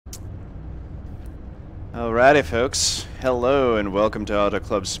Alrighty folks, hello and welcome to Auto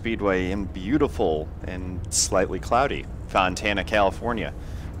Club Speedway in beautiful and slightly cloudy Fontana, California.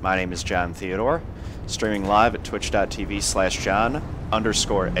 My name is John Theodore, streaming live at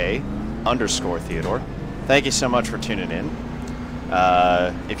twitch.tv/John_A_Theodore. Thank you so much for tuning in.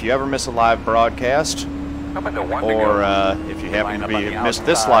 If you ever miss a live broadcast, or if you happen to missed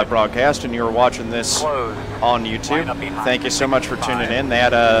this live broadcast and you were watching this on YouTube, thank you so much for tuning in.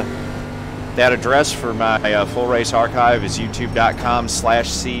 That address for my full race archive is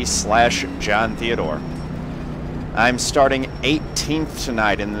youtube.com/c/John Theodore. I'm starting 18th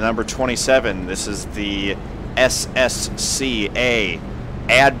tonight in the number 27. This is the SSCA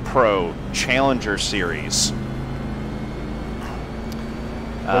AdPro Challenger Series.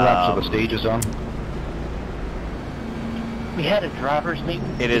 What laps of the stage is on? We had a driver's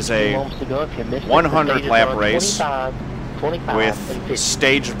meeting. It is a 100 lap race with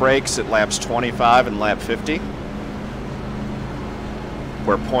stage breaks at laps 25 and lap 50,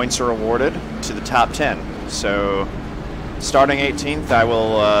 where points are awarded to the top 10. So starting 18th, I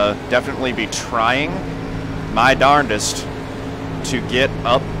will definitely be trying my darndest to get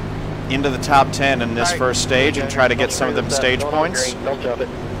up into the top 10 in this first stage and try to get some of them stage points.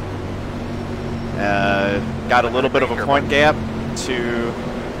 Got a little bit of a point gap to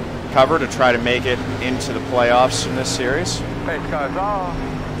cover to try to make it into the playoffs in this series. Pace cars off.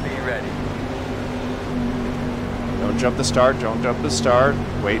 Be ready. Don't jump the start, don't jump the start.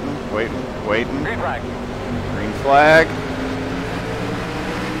 Waiting, waiting, waiting. Green flag. Green flag.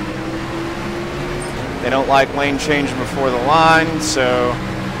 They don't like lane change before the line, so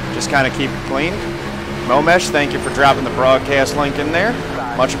just kind of keep it clean. Momesh, thank you for dropping the broadcast link in there.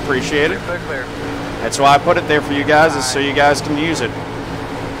 Much appreciated. Clear. That's why I put it there for you guys, is so you guys can use it.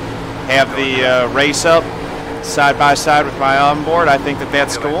 Have the race up side by side with my onboard. I think that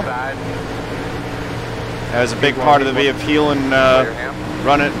that's cool. That was a big part of the appeal in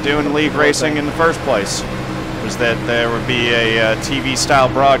doing league racing in the first place, was that there would be a TV style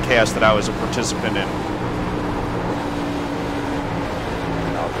broadcast that I was a participant in.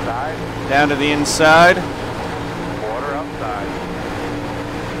 Outside. Down to the inside. Quarter outside.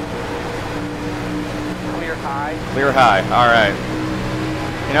 Clear high. Clear high. All right.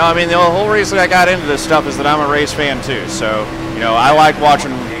 You know, I mean, the whole reason I got into this stuff is that I'm a race fan too. So, you know, I like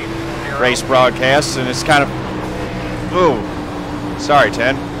watching race broadcasts, and it's kind of, ooh, sorry,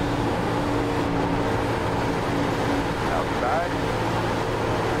 10. Outside.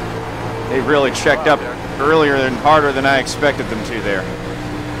 They really checked up earlier and harder than I expected them to there.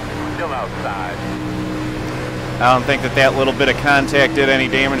 Still outside. I don't think that that little bit of contact did any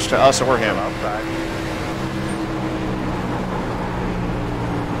damage to us or him. Outside.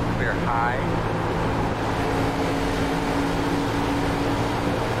 Clear high.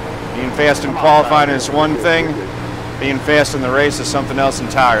 Being fast in qualifying is one thing. Being fast in the race is something else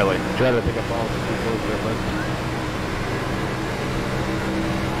entirely. Try to pick up all the people.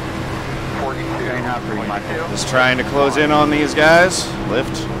 42. Just trying to close in on these guys.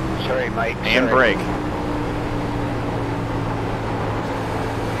 Lift Sorry, Mike. and brake.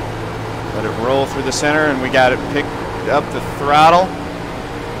 Let it roll through the center, and we got it picked up the throttle.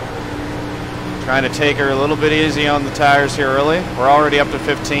 Trying to take her a little bit easy on the tires here early. We're already up to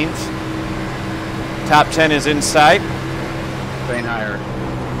 15th. Top 10 is in sight. Train higher.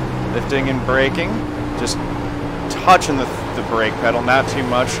 Lifting and braking. Just touching the brake pedal, not too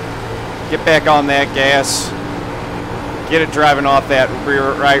much. Get back on that gas. Get it driving off that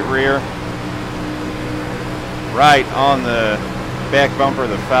right rear. Right on the back bumper of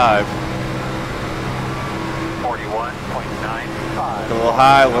the 5. 41.95. Look a little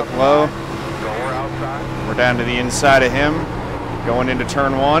high, look low. Lower outside. We're down to the inside of him, going into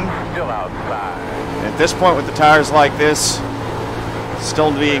turn 1. Still outside. At this point with the tires like this,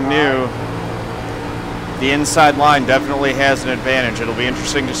 still being new, the inside line definitely has an advantage. It'll be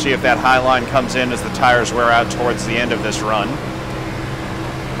interesting to see if that high line comes in as the tires wear out towards the end of this run.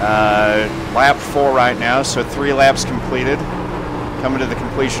 Lap 4 right now, so 3 laps completed. Coming to the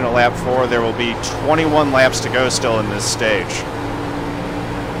completion of lap 4, there will be 21 laps to go still in this stage.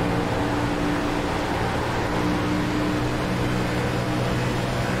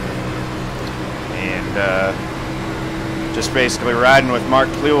 Just basically riding with Mark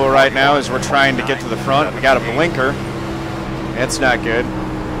Plewell right now as we're trying to get to the front. We got a blinker. That's not good.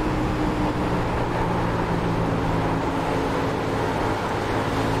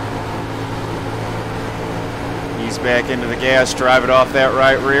 Ease back into the gas, drive it off that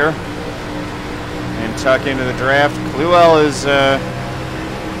right rear, and tuck into the draft. Plewell is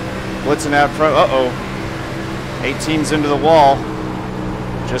blitzing out front. Uh-oh. 18's into the wall.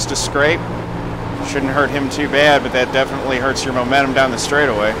 Just a scrape. Shouldn't hurt him too bad, but that definitely hurts your momentum down the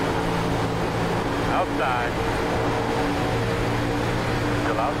straightaway. Outside.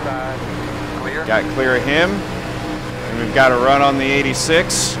 Still outside. Clear. Got clear of him. And we've got a run on the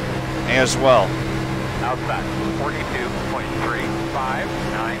 86 as well. Outside.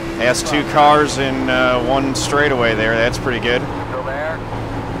 42.359. Has 2 cars in one straightaway there. That's pretty good. Still there.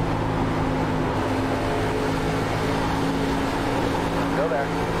 Still there.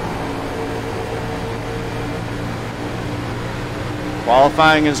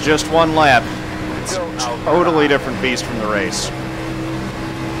 Qualifying is just 1 lap. It's Still a outside. totally different beast from the race.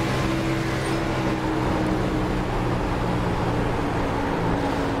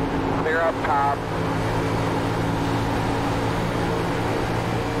 Clear up top.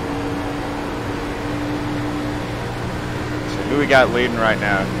 So who we got leading right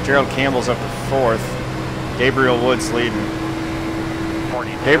now? Gerald Campbell's up to 4th. Gabriel Wood's leading.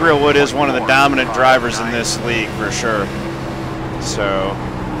 42. Gabriel Wood is one of the dominant drivers in this league for sure. So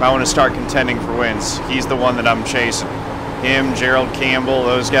if I want to start contending for wins, he's the one that I'm chasing. Him, Gerald Campbell,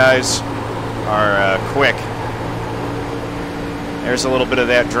 those guys are quick. There's a little bit of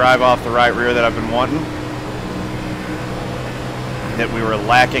that drive off the right rear that I've been wanting, that we were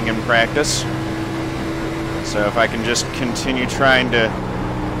lacking in practice. So if I can just continue trying to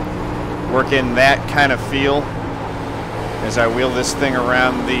work in that kind of feel as I wheel this thing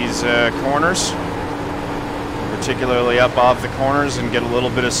around these corners, particularly up off the corners, and get a little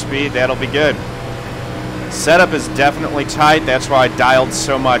bit of speed, that'll be good. Setup is definitely tight. That's why I dialed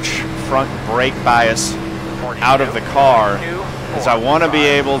so much front brake bias out of the car, is I want to be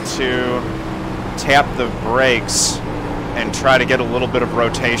able to tap the brakes and try to get a little bit of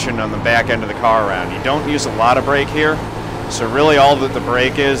rotation on the back end of the car around. You don't use a lot of brake here, so really all that the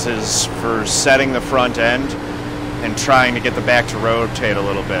brake is for setting the front end and trying to get the back to rotate a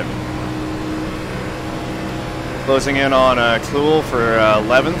little bit. Closing in on Kluhl for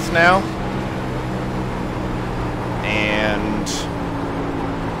 11th now. And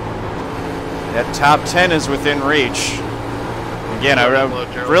that top 10 is within reach. Again, I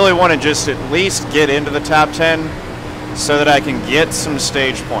really want to just at least get into the top 10 so that I can get some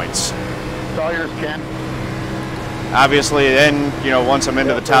stage points. It's all yours, Ken. Obviously, then, you know, once I'm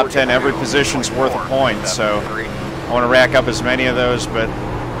into the top 10, every position's worth a point. So I want to rack up as many of those, but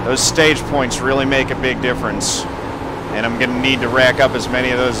those stage points really make a big difference. And I'm going to need to rack up as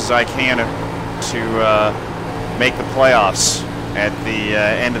many of those as I can to make the playoffs at the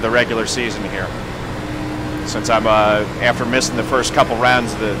end of the regular season here. Since I'm, after missing the first couple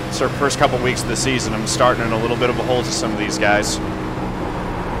rounds, the first couple weeks of the season, I'm starting in a little bit of a hole to some of these guys.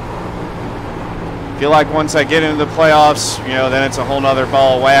 Feel like once I get into the playoffs, you know, then it's a whole nother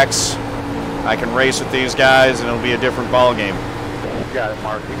ball of wax. I can race with these guys, and it'll be a different ball game. You got it,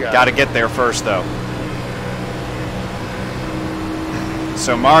 Mark. You got it. Got to get there first, though.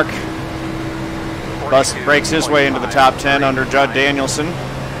 So Mark breaks his way into the top 10 under Judd Danielson.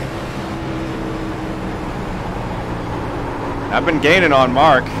 I've been gaining on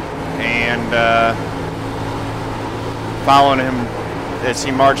Mark and following him as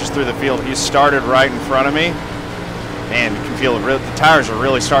he marches through the field. He started right in front of me, and you can feel the tires are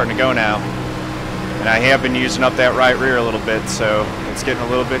really starting to go now. And I have been using up that right rear a little bit, so it's getting a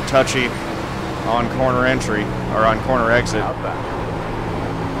little bit touchy on corner entry, or on corner exit.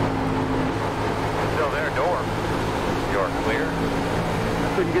 Still there, door. You're clear. I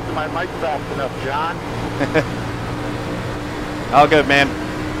couldn't get to my mic fast enough, John. All good, man.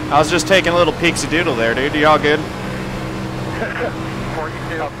 I was just taking a little peeksy-doodle there, dude. You all good?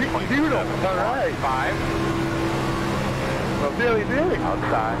 42. Doodle. All right. 5. Well, Billy.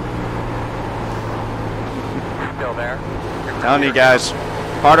 Outside. Still there. Telling you guys,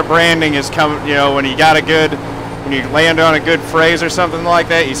 part of branding is coming, you know, when you land on a good phrase or something like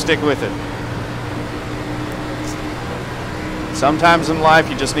that, you stick with it. Sometimes in life,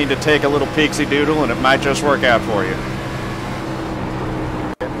 you just need to take a little peeksy-doodle, and it might just work out for you.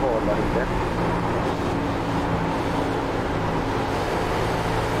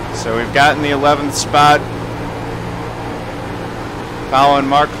 So we've gotten the 11th spot, following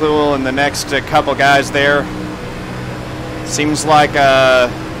Mark Kluhl and the next couple guys there. Seems like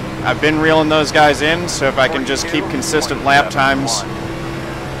I've been reeling those guys in, so if I can just keep consistent lap times,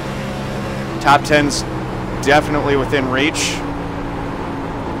 top 10's definitely within reach.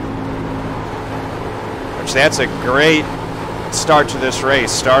 Which that's a great start to this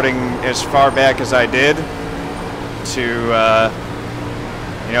race, starting as far back as I did to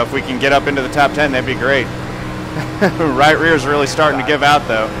you know, if we can get up into the top 10, that'd be great. Right rear is really starting to give out,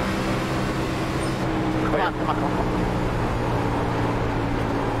 though.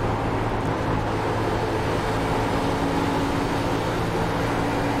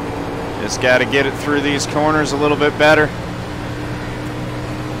 Just got to get it through these corners a little bit better.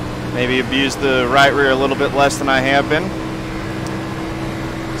 Maybe abuse the right rear a little bit less than I have been.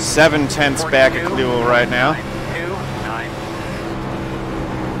 7/10 back at Kluel right now. 9.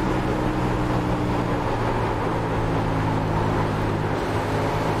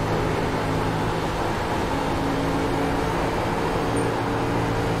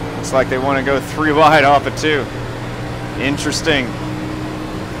 Looks like they want to go 3 wide off of 2. Interesting.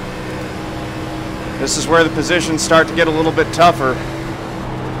 This is where the positions start to get a little bit tougher.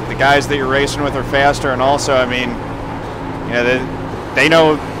 The guys that you're racing with are faster, and also, I mean, you know, they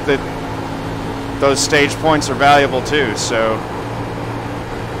know that those stage points are valuable too, so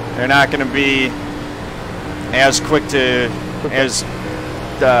they're not going to be as quick to, as,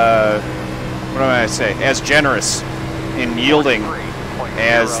 what do I say, as generous in yielding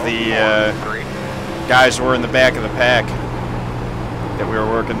as the guys were in the back of the pack that we were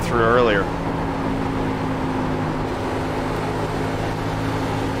working through earlier.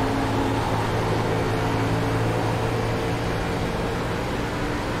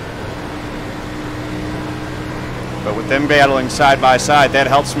 But with them battling side by side, that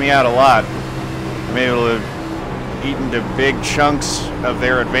helps me out a lot. I'm able to eat into big chunks of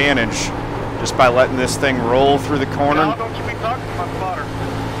their advantage just by letting this thing roll through the corner. No, don't you be talking to my spotter.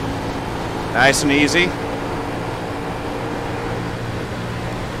 Nice and easy.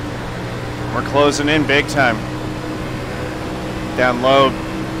 We're closing in big time. Down low,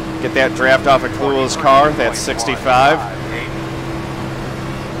 get that draft off of Kluel's car. That's 65.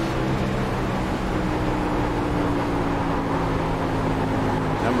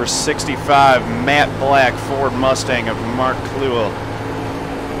 Number 65, matte black Ford Mustang of Mark Kluel.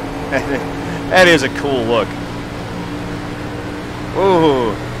 That is a cool look.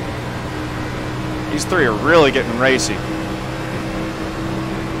 Ooh. These 3 are really getting racy.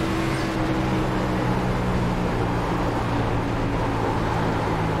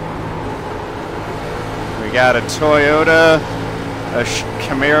 We got a Toyota, a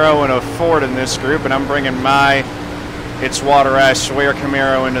Camaro, and a Ford in this group, and I'm bringing my It's Water, I Swear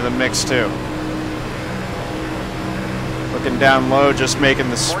Camaro into the mix too. Looking down low, just making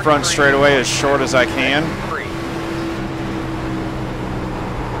this front straightaway as short as I can.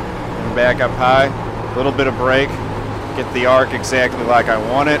 And back up high, a little bit of brake, get the arc exactly like I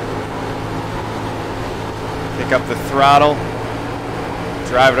want it. Pick up the throttle,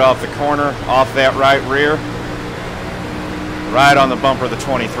 drive it off the corner, off that right rear. Right on the bumper of the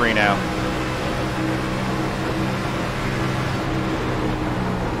 23 now.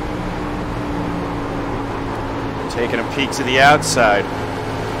 Taking a peek to the outside,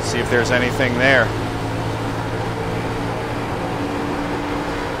 see if there's anything there.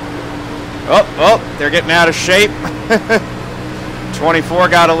 Oh, they're getting out of shape. 24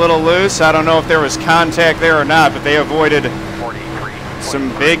 got a little loose. I don't know if there was contact there or not, but they avoided some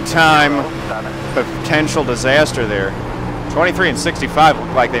big time potential disaster there. 23 and 65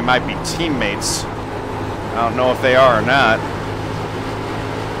 look like they might be teammates. I don't know if they are or not.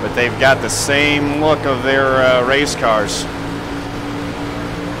 But they've got the same look of their race cars.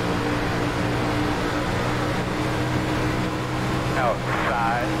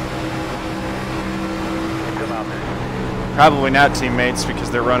 Outside. Come out there. Probably not teammates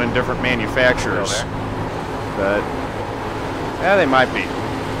because they're running different manufacturers. But, yeah, they might be.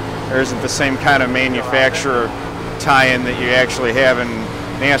 There isn't the same kind of manufacturer tie-in that you actually have in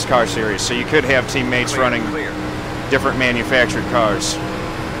NASCAR series. So you could have teammates running different manufactured cars.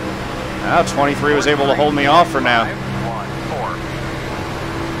 Now 23 was able to hold me off for now.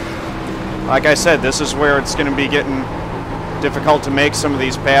 Like I said, this is where it's going to be getting difficult to make some of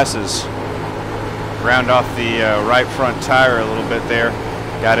these passes. Round off the right front tire a little bit there.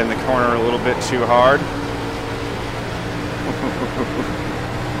 Got in the corner a little bit too hard.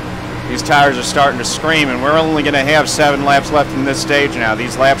 These tires are starting to scream, and we're only going to have 7 laps left in this stage now.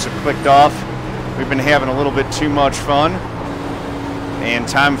 These laps have clicked off. We've been having a little bit too much fun. And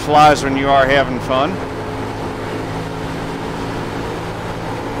time flies when you are having fun.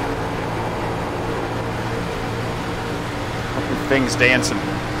 Things dancing.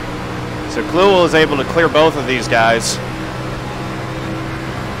 So Kluel is able to clear both of these guys.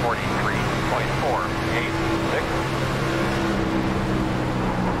 43.486.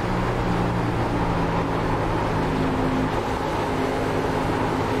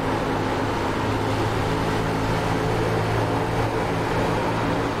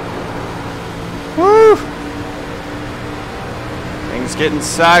 Woo! Things getting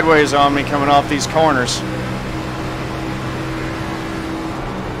sideways on me coming off these corners.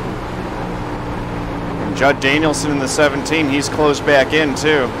 And Judd Danielson in the 17, he's closed back in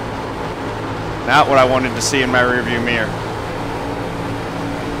too. Not what I wanted to see in my rearview mirror.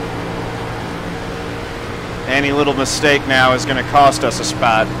 Any little mistake now is going to cost us a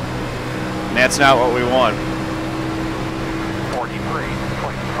spot. And that's not what we want.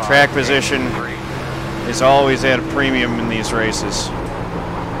 43.5. Track position is always at a premium in these races.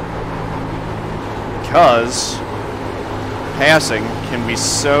 Because passing can be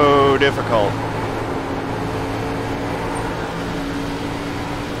so difficult.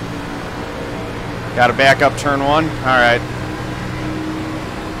 Got to back up turn one? All right.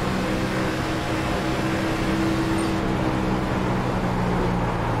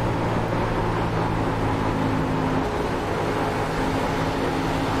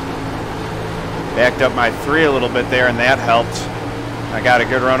 Backed up my 3 a little bit there, and that helped. I got a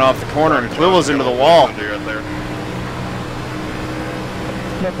good run off the corner, and flew us into the wall.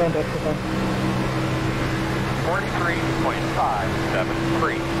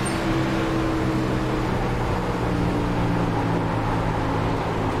 43.573.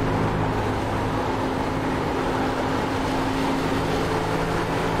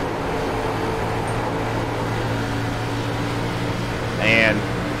 Man,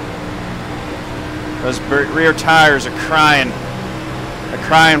 those rear tires are crying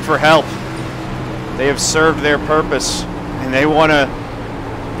for help. They have served their purpose, and they want to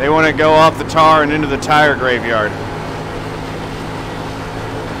go off the tar and into the tire graveyard.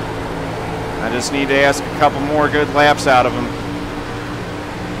 I just need to ask a couple more good laps out of them.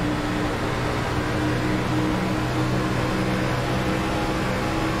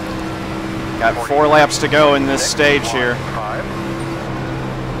 Got 4 laps to go in this stage here.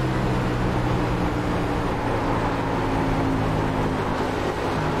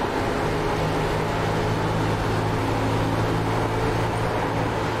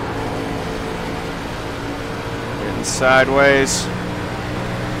 Getting sideways.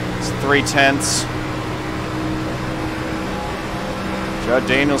 It's 3/10. Judd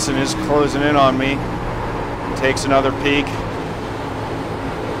Danielson is closing in on me. Takes another peek.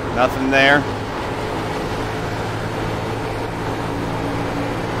 Nothing there.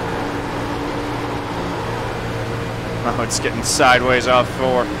 Oh, it's getting sideways off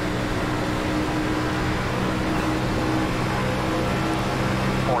 4.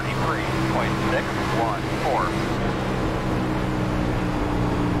 43.614.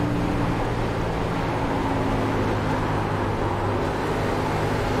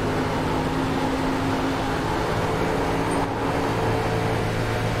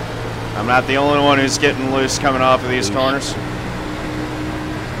 I'm not the only one who's getting loose coming off of these corners.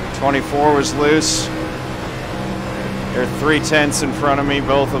 24 was loose. They're 3/10 in front of me,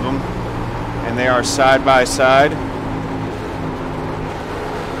 both of them, and they are side by side.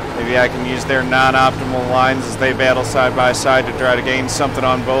 Maybe I can use their non-optimal lines as they battle side by side to try to gain something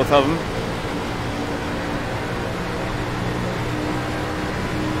on both of them.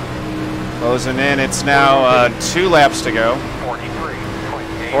 Closing in, it's now 2 laps to go.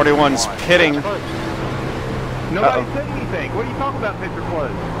 41's pitting. Nobody said anything. What are you talking about, Mr.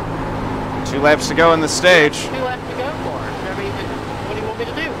 Close? 2 laps to go in the stage. 2 laps to go for it. What do you want me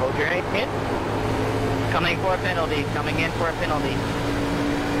to do? Hold your hand in? Coming for a penalty. Coming in for a penalty.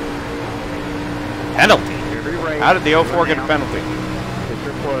 Penalty? How did the 04 get a penalty?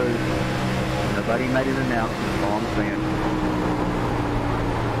 Mr. Close. Nobody made an announcement. That's all I'm saying.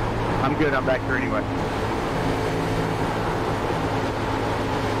 I'm good. I'm back here anyway.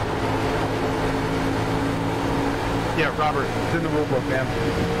 Yeah, Robert, it's in the rule book, man.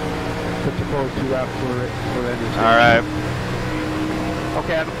 Put the close 2 laps for that. All right.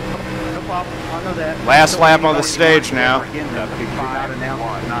 Okay, no problem. I know that. Last lap on the stage now. Again, though, because you're not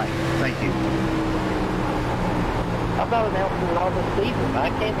announced tonight. Thank you. I'm not announcing it all this season. I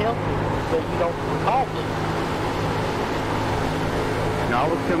can't help you, but you don't call me. No, I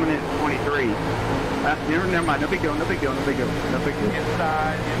was coming in at 23. Never mind. No big deal. No big deal. No big deal. No big deal.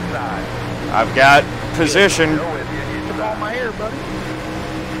 Inside. I've got position. Go with you. It's all my hair, buddy.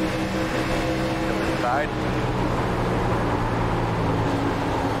 Go inside.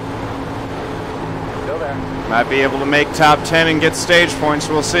 Go there. Might be able to make top 10 and get stage points.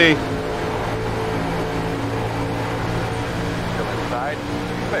 We'll see. Go inside.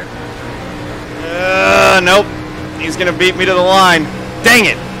 Clear. Nope. He's going to beat me to the line. Dang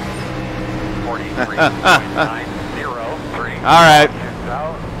it. 43.903. All right.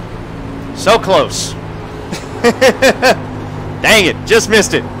 Out. So close. Dang it. Just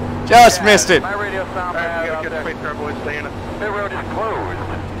missed it. Just missed it. My radio sound bad out there. Pit road is closed.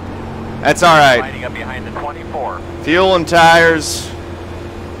 That's all right. Lining up behind the 24. Fuel and tires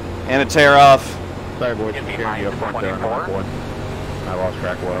and a tear off. Sorry, boys. Get Carrying behind you the up front there. 24. Boy. I lost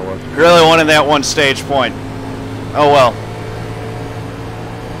track of where I was. Really wanted that one stage point. Oh well.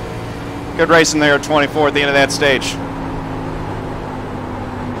 Good racing there at 24 at the end of that stage.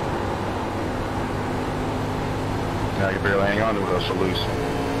 Now you're barely hanging on to it, so loose.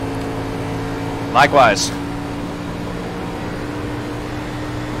 Likewise.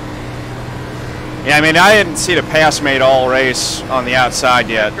 Yeah, I mean, I didn't see the pass made all race on the outside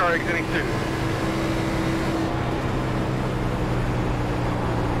yet. Car exiting 2.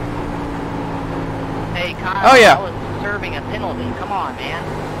 Hey, Kyle, Oh, yeah. I was serving a penalty. Come on, man.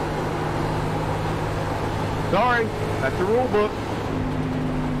 Sorry, that's the rule book.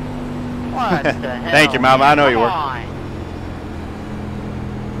 What the hell? Thank you, Mama. I know you were. Come on.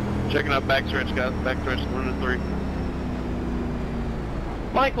 Checking out backstretch, guys. Backstretch 1 to 3.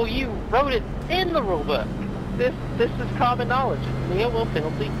 Michael, you wrote it in the rule book. This is common knowledge. Leo will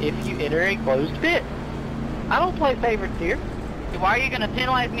penalty if you enter a closed pit. I don't play favorites here. Why are you going to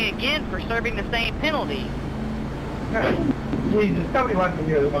penalize me again for serving the same penalty? Jesus, somebody wants to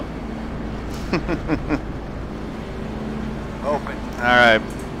hear one. Open. All right.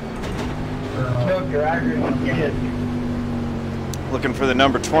 Choke your aggregate kid. Looking for the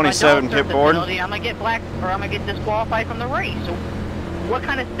number If I 27 don't serve pit the board. penalty, I'm going to get black, or I'm going to get disqualified from the race. So what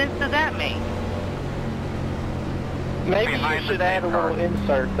kind of sense does that make? Maybe you should add a little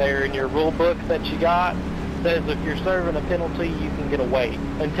insert there in your rule book that you got. Says if you're serving a penalty, you can get away.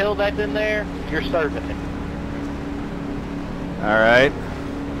 Until that's in there, you're serving it. All right.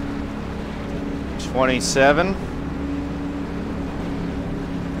 27.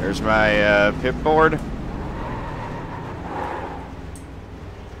 There's my pit board.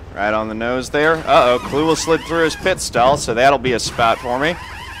 Right on the nose there. Uh-oh, Clue slid through his pit stall, so that'll be a spot for me.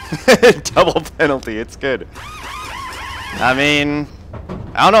 Double penalty, it's good. I mean,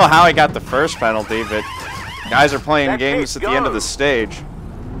 I don't know how I got the first penalty, but guys are playing games at the end of the stage.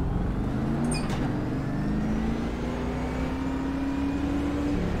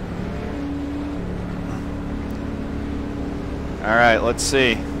 All right, let's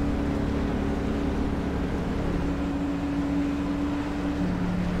see.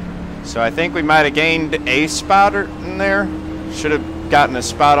 So I think we might have gained a spot in there. Should have gotten a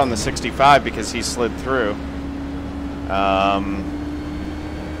spot on the 65 because he slid through.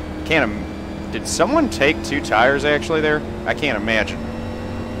 Did someone take 2 tires actually there? I can't imagine.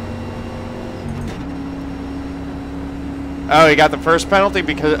 Oh, he got the first penalty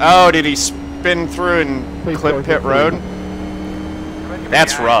because, oh, did he spin through and clip pit road?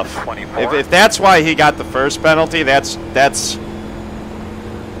 That's rough. If that's why he got the first penalty, that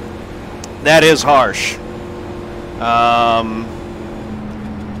is harsh.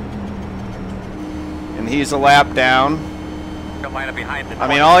 And he's a lap down. I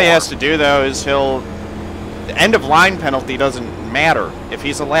mean, all he has to do, though, is the end of line penalty doesn't matter. If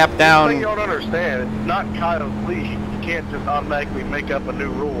he's a lap down... The thing you don't understand, it's not Kyle's leash. You can't just automatically make up a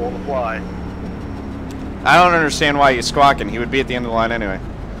new rule on the fly. I don't understand why he's squawking. He would be at the end of the line anyway.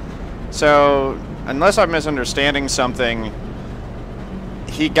 So, unless I'm misunderstanding something,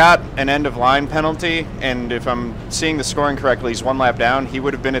 he got an end of line penalty, and if I'm seeing the scoring correctly, he's 1 lap down. He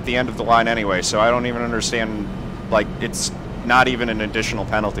would have been at the end of the line anyway, so I don't even understand, like, it's not even an additional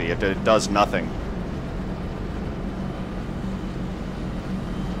penalty. It does nothing.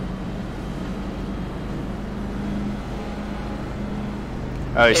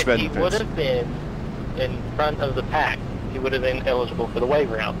 Oh, he sped the If he would pits. have been in front of the pack, he would have been eligible for the wave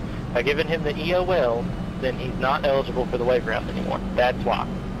round. By giving him the EOL, then he's not eligible for the wave round anymore. That's why.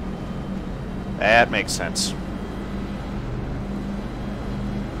 That makes sense.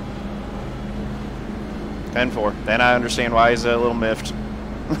 10-4. Then I understand why he's a little miffed.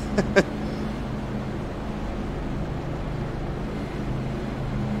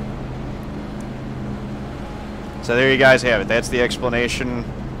 So there you guys have it. That's the explanation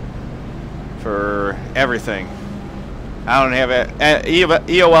for everything. I don't have it.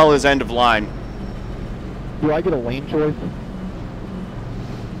 EOL is end of line. Do I get a lane choice?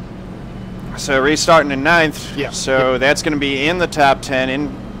 So restarting in 9th. Yeah. So that's going to be in the top 10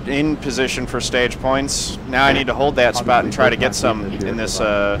 in position for stage points. Now I need to hold that spot and try to get some in this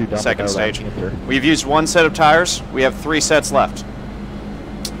second stage. We've used 1 set of tires. We have 3 sets left.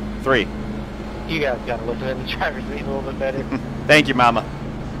 3. You guys got to listen to the driver's meet a little bit better. Thank you, Mama.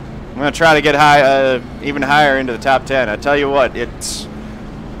 I'm going to try to get even higher into the top 10. I tell you what, it's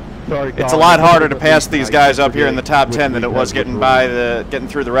a lot harder to pass these guys up here in the top 10 than it was getting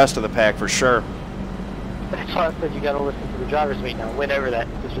through the rest of the pack for sure. That's why I said you got to listen to the driver's meet now, whenever that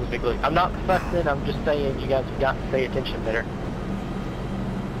specifically. I'm not fussing, I'm just saying you guys have got to pay attention better.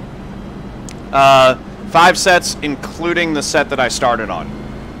 5 sets, including the set that I started on.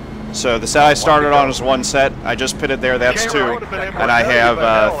 So the set I started on is 1 set. I just pitted there. That's 2, and I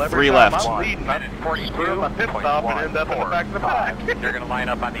have 3 left. You're going to line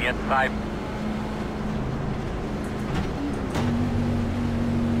up on the inside.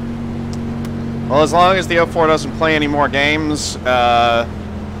 Well, as long as the 04 doesn't play any more games, now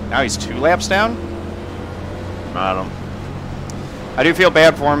he's 2 laps down? I don't know. I do feel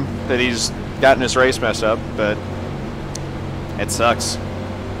bad for him that he's gotten his race messed up, but it sucks.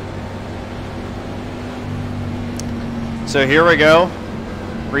 So here we go,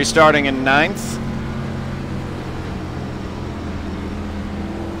 restarting in 9th.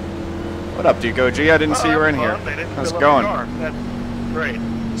 What up, Duke OG? I didn't see you were in here. How's it going? That's great.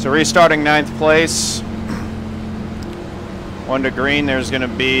 So restarting 9th place. 1 to green, there's going to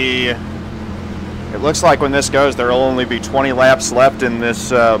be, it looks like when this goes, there will only be 20 laps left in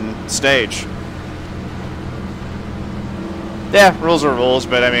this stage. Yeah, rules are rules,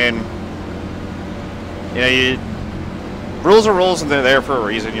 but I mean, you know, rules are rules, and they're there for a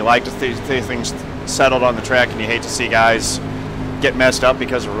reason. You like to see things settled on the track, and you hate to see guys get messed up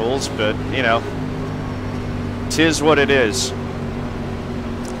because of rules, but, you know, 'tis what it is.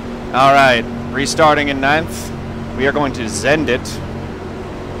 All right, restarting in 9th. We are going to Zend it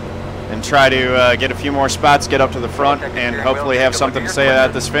and try to get a few more spots, get up to the front, and hopefully have something to say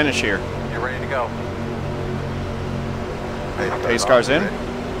at this finish here. You're ready to go. Pace car's in.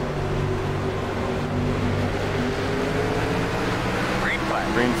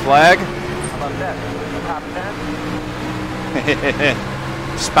 Green flag. Top 10.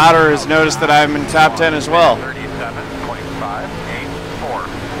 Spotter has noticed that I'm in top 10 as well. 37.584.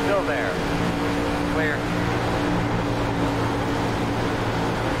 Still there. Clear.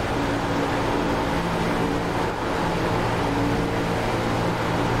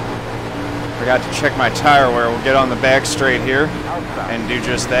 Forgot to check my tire wear. We'll get on the back straight here and do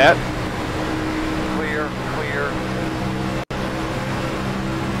just that. Clear, clear.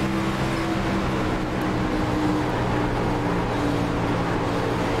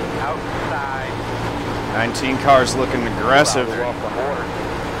 Outside. 19 cars looking aggressive. Off the border.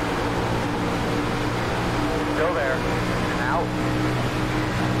 Still there. And out.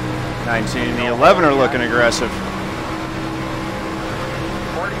 19 and the 11 are looking aggressive.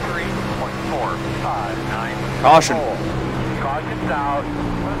 43.459. Caution. Caution's out.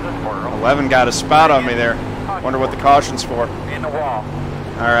 What is this for? 11 got a spot on me there. Wonder what the caution's for. In the wall.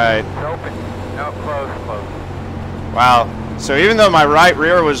 All right. It's open. No, close, close. Wow. So even though my right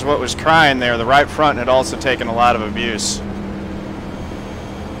rear was what was crying there, the right front had also taken a lot of abuse.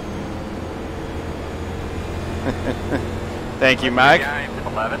 Thank you, Mike.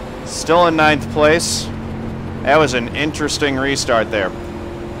 11. Still in 9th place. That was an interesting restart there.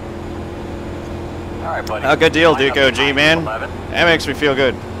 All right, buddy. A good deal, Line Duke up OG, behind man. 11. That makes me feel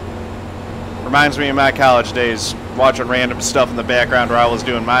good. Reminds me of my college days, watching random stuff in the background while I was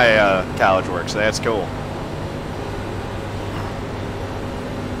doing my college work, so that's cool.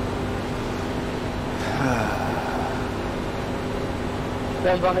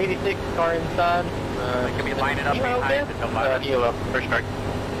 Guns on 86, car inside. They could be lining up behind the 11. Yellow, first strike.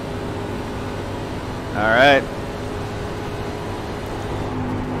 All right.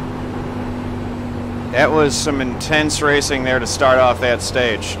 That was some intense racing there to start off that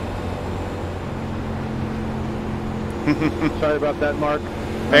stage. Sorry about that, Mark.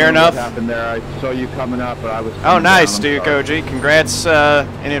 Fair enough. What happened there? I saw you coming up, but I was. Oh, nice, down. Duke OG. Congrats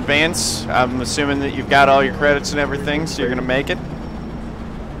in advance. I'm assuming that you've got all your credits and everything, so you're going to make it.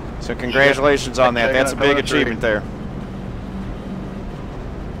 So congratulations on that. That's a big achievement there.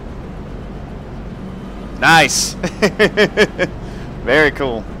 Nice. Very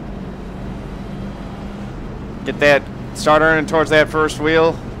cool. Get that, start earning towards that first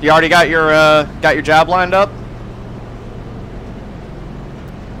wheel. You already got your job lined up?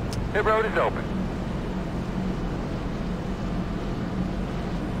 The road is open.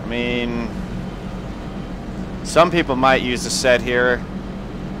 I mean, some people might use the set here.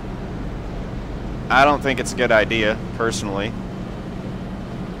 I don't think it's a good idea, personally.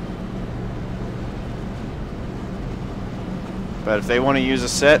 But if they want to use a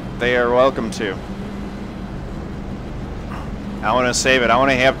set, they are welcome to. I want to save it. I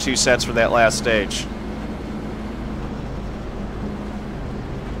want to have 2 sets for that last stage.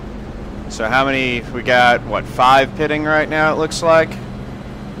 So how many, we got, what, 5 pitting right now, it looks like?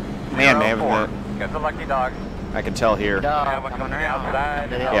 Man, they haven't. Got the lucky dog. I can tell here. Yeah, what's coming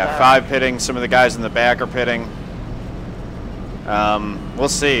outside? Yeah, 5 pitting. Some of the guys in the back are pitting. We'll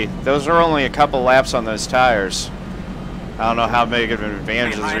see. Those are only a couple laps on those tires. I don't know how big of an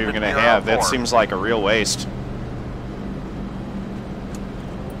advantage they're even going to have. That seems like a real waste.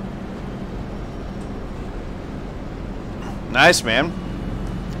 Nice, man.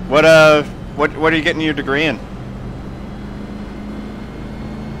 What are you getting your degree in?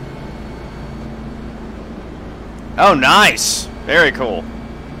 Oh, nice. Very cool.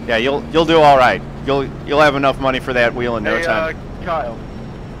 Yeah, you'll do all right. You'll have enough money for that wheel in no time. Kyle,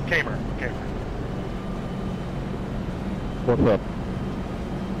 Kamer. What's up?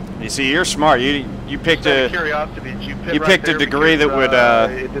 You see, you're smart. You picked a curiosity. Did you pit you right picked a there degree because, that would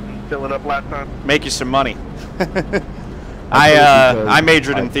it didn't fill it up last time. make you some money. I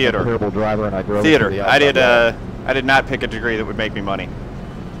majored in theater. I'm a terrible driver, and I drove Theater. to the I outside did not pick a degree that would make me money.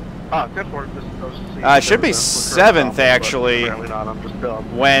 Ah, good for it. It Should be 7th actually. Apparently not. I'm just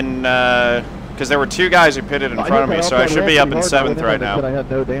dumb. When because there were 2 guys who pitted in front of me, so I should be up in 7th right now. I had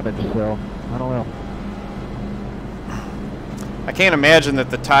no damage, so I don't know. I can't imagine that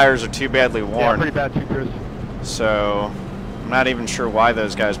the tires are too badly Yeah, worn. pretty bad too, Chris. So I'm not even sure why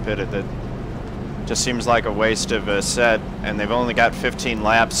those guys pitted. That just seems like a waste of a set, and they've only got 15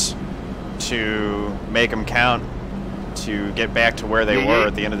 laps to make them count to get back to where they were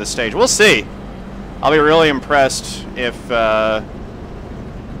at the end of the stage. We'll see. I'll be really impressed if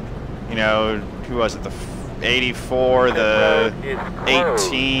you know, who was it, the 84, the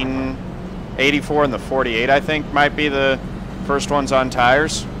 18, 84 and the 48 I think might be the first ones on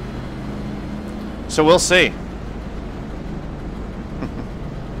tires. So we'll see.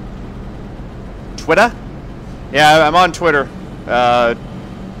 Twitter? Yeah, I'm on Twitter. My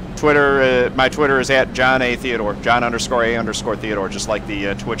Twitter is at John A. Theodore. John_A_Theodore, just like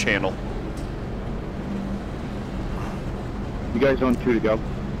the Twitch handle. You guys on 2 to go.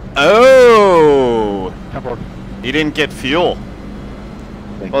 Oh! He didn't get fuel.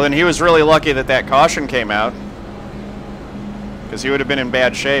 Well, then he was really lucky that that caution came out, because he would have been in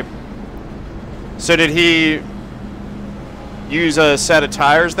bad shape. So did he use a set of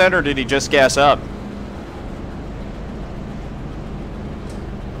tires then, or did he just gas up?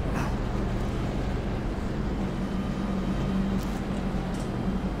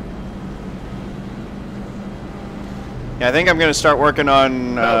 Yeah, I think I'm going to start working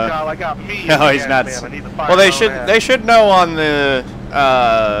on. No, Kyle, I got me. No, he's not. Man. I need to fire Well, my own ass. they should know on the.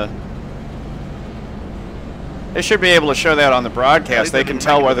 They should be able to show that on the broadcast. They can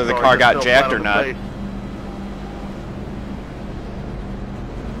tell whether the car got jacked or not.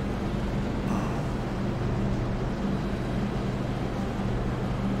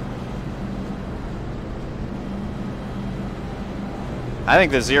 I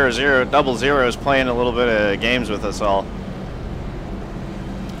think the 0-0 is playing a little bit of games with us all.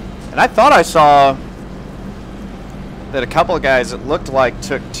 And I thought I saw that a couple of guys it looked like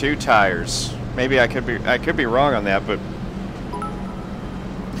took 2 tires. Maybe I could be wrong on that, but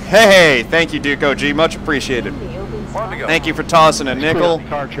hey, thank you, Duke OG, much appreciated. Thank you for tossing a nickel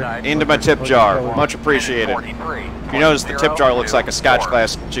into my tip jar, much appreciated. If you notice, the tip jar looks like a Scotch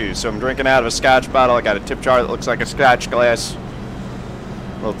glass juice, so I'm drinking out of a Scotch bottle. I got a tip jar that looks like a Scotch glass,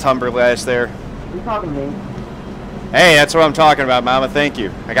 little tumbler glass there. You talking to me? Hey, that's what I'm talking about, Mama. Thank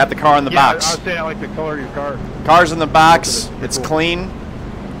you. I got the car in the box. I was saying I like the color of your car. Car's in the box. It's clean.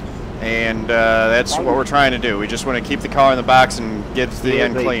 And that's what we're trying to do. We just want to keep the car in the box and get to the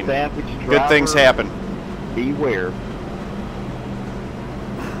end clean. Good things happen. Beware.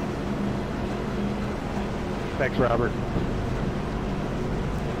 Thanks, Robert.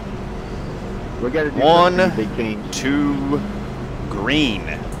 We got to do 1, 2,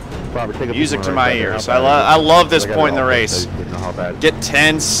 green. Robert, take a Music to right my there. ears. How bad I love this I got point in it the all race. fixed. You know how bad. Get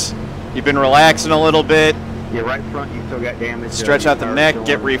tense. You've been relaxing a little bit. Yeah, right front, you still got damage. Stretch out the neck.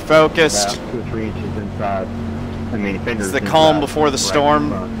 Get refocused. About 2 or 3 inches inside. I mean, It's the calm before the storm.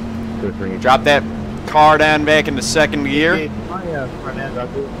 2 or 3 inches. Drop that car down back into second gear. And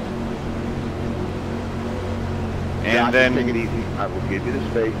Take it then easy. I will give you the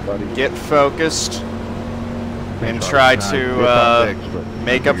space, buddy. get focused and try to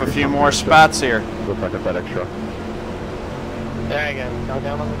make up a few more spots here. Looks like a FedEx truck. There you go. Go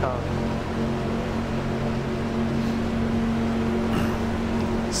down on the car.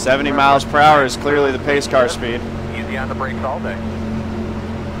 70 miles per hour is clearly the pace car speed. Easy on the brakes all day.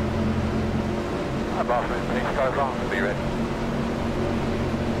 Hi, boss man. Pace car's on. Be ready.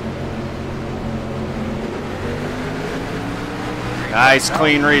 Nice,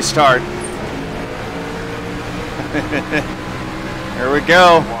 clean restart. Here we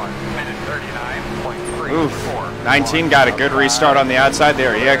go. 1:39.3. Oof. 19 got a good restart on the outside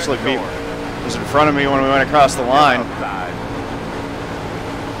there. He actually was in front of me when we went across the line.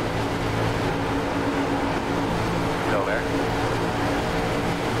 Still there.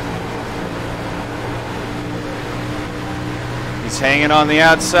 He's hanging on the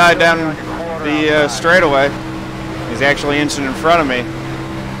outside down the straightaway. He's actually inching in front of me.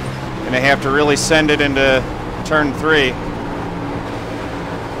 Gonna have to really send it into turn 3.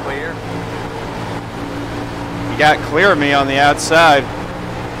 Clear. He got clear of me on the outside.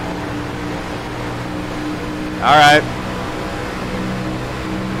 All right.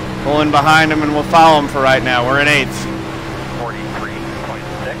 Pulling behind him and we'll follow him for right now. We're in 8th.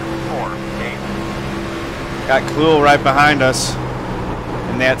 43.64. Got Kluhl right behind us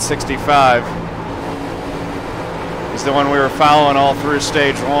in that 65. He's the one we were following all through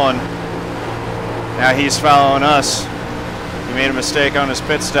stage 1. Now he's following us. He made a mistake on his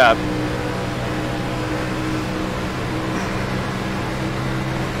pit stop.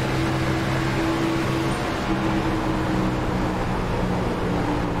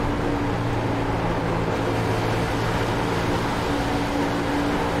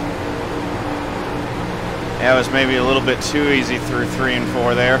 That was maybe a little bit too easy through 3 and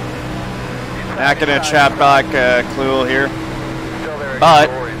 4 there. Not going to chop back Kluhl here. But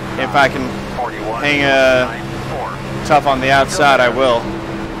if I can hang tough on the outside, I will.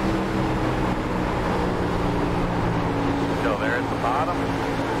 Still there at the bottom.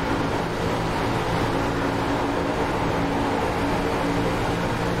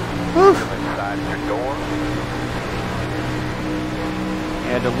 Whew. Inside your door.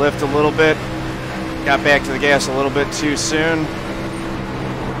 Had to lift a little bit. Got back to the gas a little bit too soon.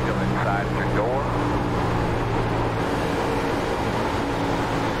 Still inside your door.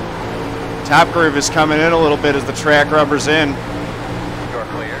 Top groove is coming in a little bit as the track rubber's in. You're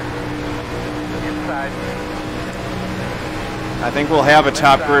clear. Inside. I think we'll have a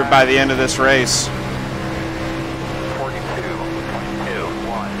top groove by the end of this race.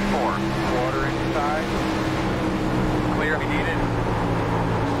 42.214. Quarter inside. Clear if you need it.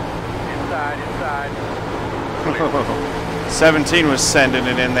 Inside. 17 was sending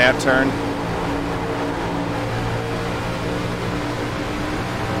it in that turn.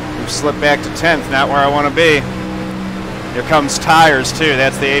 We've slipped back to 10th, not where I want to be. Here comes tires too.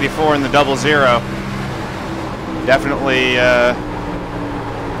 That's the 84 and the 00. Definitely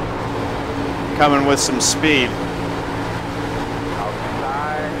coming with some speed.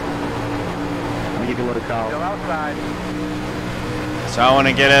 Outside. I'll give you a little call. Still outside. So I want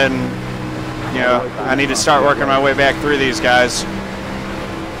to get in, you know, I need to start working my way back through these guys.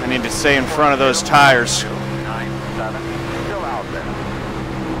 I need to stay in front of those tires. 97. Still out there.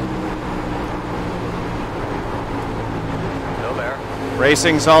 Still there.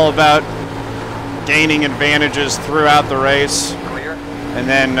 Racing's all about gaining advantages throughout the race Clear. and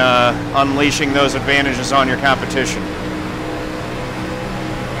then unleashing those advantages on your competition.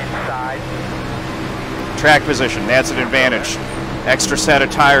 Inside. Track position, that's an advantage. Extra set of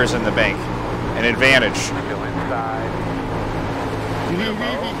tires in the bank, an advantage. Still inside. You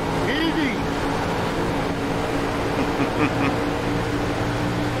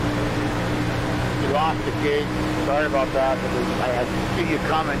lost the gate. Sorry about that, but I had to see you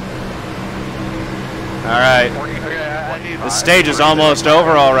coming. All right, the stage is almost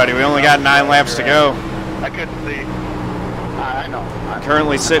over already. We only got 9 laps to go. I couldn't see. I know.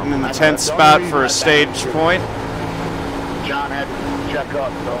 Currently sitting in the 10th spot for a stage point. John had to check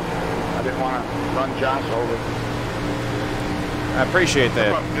up, so I didn't want to run Josh over. I appreciate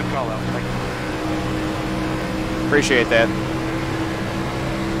that. Good call out. Thank you. Appreciate that.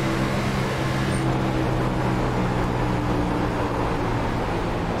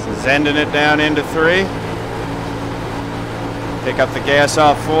 So Zending it down into 3. Pick up the gas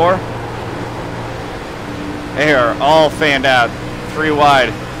off 4. They are all fanned out, 3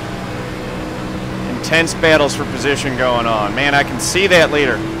 wide. Intense battles for position going on. Man, I can see that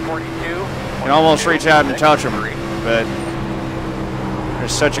leader. 42. Can almost reach out and touch him, but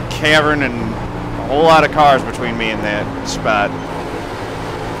there's such a cavern and a whole lot of cars between me and that spot.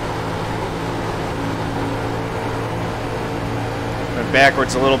 Went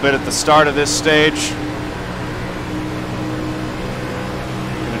backwards a little bit at the start of this stage.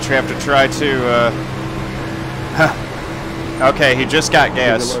 Gonna have to try to. Okay, he just got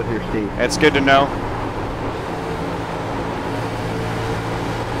gas. That's good to know.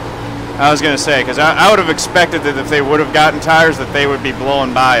 I was going to say, because I would have expected that if they would have gotten tires, that they would be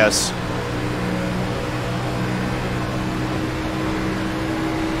blowing by us.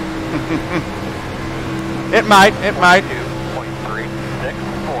 It might.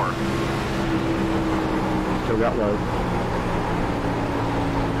 2.364. Still got low.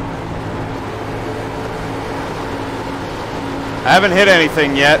 I haven't hit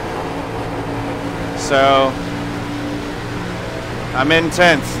anything yet, so I'm in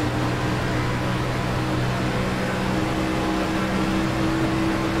 10th.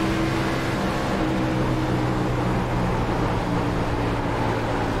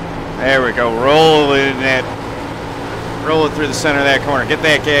 There we go. Roll it through the center of that corner. Get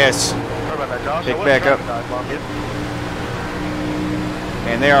that gas. Sorry about that, Josh. Pick I wasn't back trying up. to dive bomb you.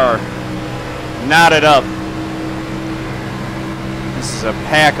 And they are knotted up. This is a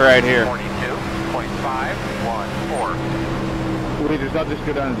pack right here. 42.514. Leaders, I'll just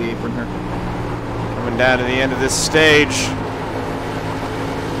go down to the apron here. Coming down to the end of this stage.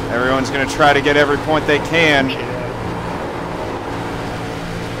 Everyone's going to try to get every point they can.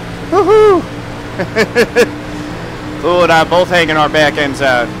 Woohoo! Fool and I both hanging our back ends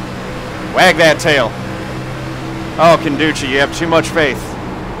out. Wag that tail. Oh, Kenducci, you have too much faith.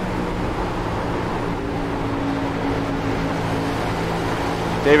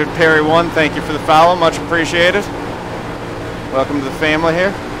 David Perry 1, thank you for the follow. Much appreciated. Welcome to the family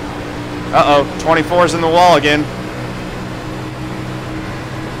here. Uh-oh, 24's in the wall again.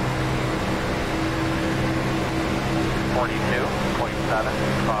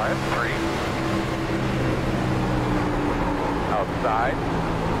 Outside.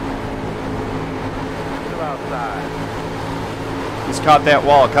 Still outside. He's caught that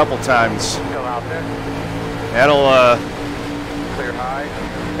wall a couple times. Still out there. That'll Clear high.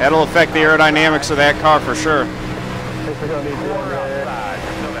 that'll affect the aerodynamics of that car for sure. We're outside.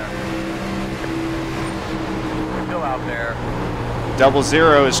 Still out there.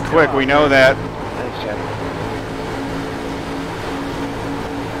 00 is quick, we know that.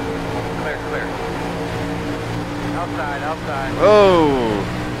 Clear. Outside. Oh,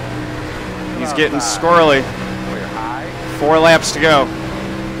 he's getting squirrely. Clear high. 4 laps to go.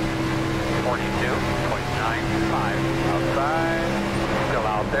 42.95. Outside. Still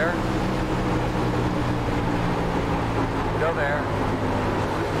out there. Still there.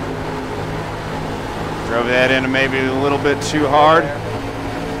 Drove that in maybe a little bit too hard.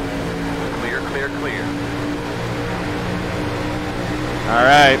 Clear. All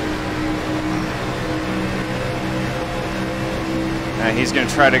right. Now he's going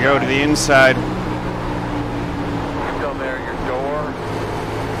to try to go to the inside. Still there, your door.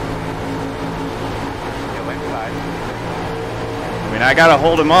 Still inside. I mean, I got to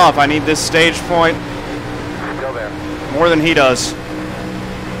hold him off. I need this stage point Still there. more than he does.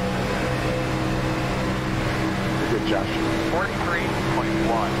 Good, Josh.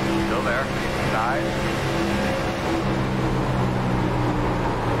 43.1. Still there. Inside.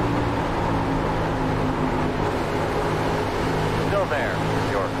 Still there.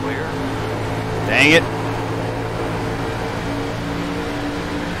 You're clear. Dang it.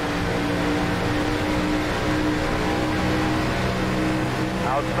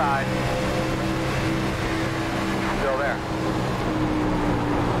 Outside. Still there.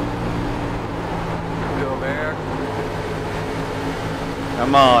 Still there.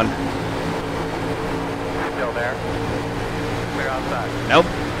 Come on. Still there. Clear outside. Nope.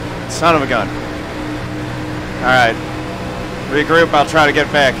 Son of a gun. All right. Regroup. I'll try to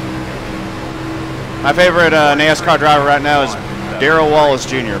get back. My favorite NASCAR driver right now is Darrell Wallace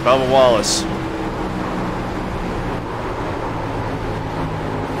Jr., Bubba Wallace.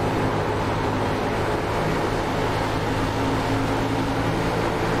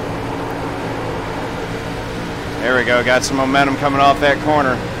 There we go. Got some momentum coming off that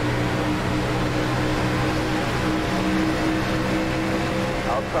corner.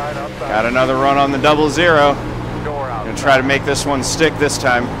 Outside. Got another run on the 00. Door out. Gonna try to make this one stick this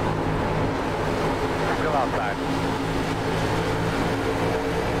time. Still outside.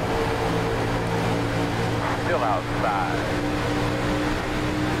 Still outside.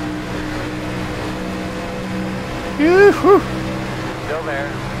 Yoo-hoo. Still there.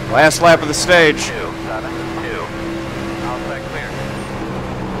 Last lap of the stage. 2, 7, 2. Outside clear.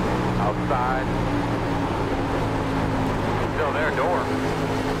 Outside. Still there, door.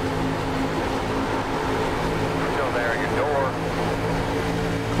 Still there, your door.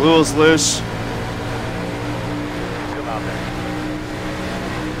 Clue's loose. Still out there.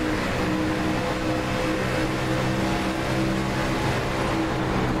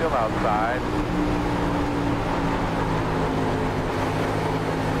 Still outside.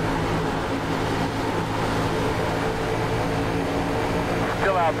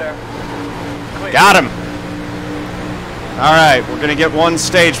 Still out there. Clear. Got him. All right, we're gonna get one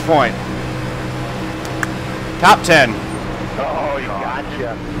stage point. Top 10. Oh, you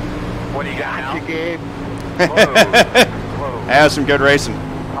gotcha. What do you got now? Gotcha, Gabe. Whoa. That was some good racing.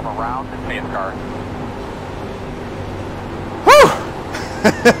 I'm around the main car. Whew!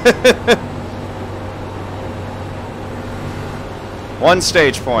 One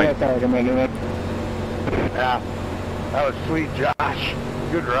stage point. Yeah, that was sweet, Josh.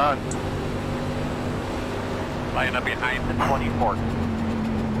 Good run. Line up behind the 24th.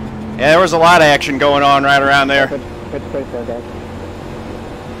 Yeah, there was a lot of action going on right around there. Good space there, guys.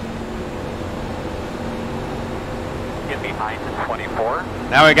 Get behind the 24.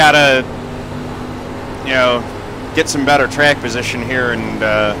 Now we gotta, you know, get some better track position here, and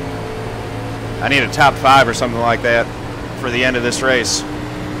I need a top 5 or something like that for the end of this race.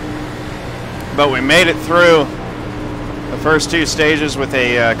 But we made it through the first 2 stages with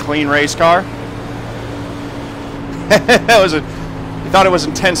a clean race car. That was you thought it was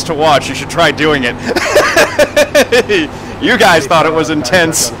intense to watch. You should try doing it. You guys thought it was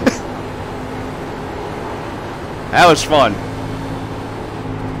intense. That was fun.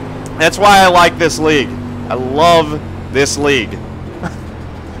 That's why I like this league. I love this league.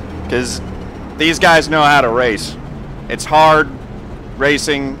 Because these guys know how to race. It's hard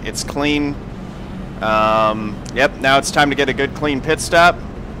racing. It's clean. Yep, now it's time to get a good clean pit stop.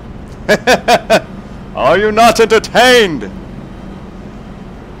 Are you not entertained?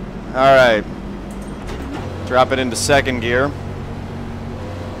 Alright. Drop it into 2nd gear.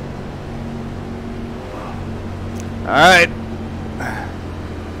 Alright.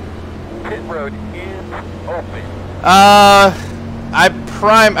 Pit road is open. I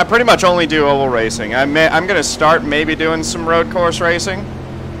pretty much only do oval racing. I'm gonna start maybe doing some road course racing.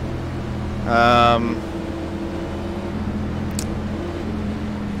 I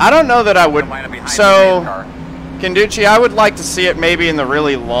don't know that I would. So, Kenducci, I would like to see it maybe in the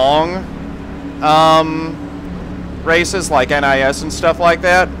really long races like NIS and stuff like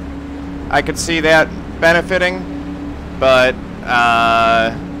that. I could see that benefiting, but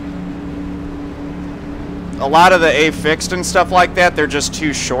a lot of the A fixed and stuff like that, they're just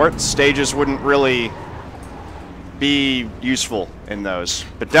too short. Stages wouldn't really be useful in those.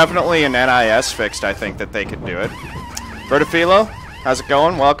 But definitely in NIS fixed, I think that they could do it. Bertofilo, how's it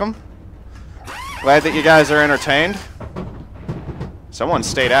going? Welcome. Glad that you guys are entertained. Someone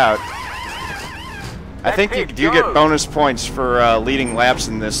stayed out. I think you do get bonus points for leading laps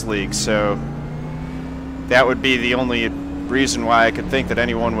in this league, so that would be the only reason why I could think that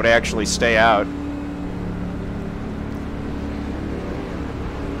anyone would actually stay out.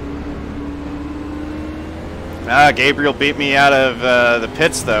 Gabriel beat me out of the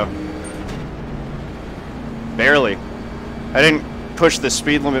pits, though. Barely. I didn't push the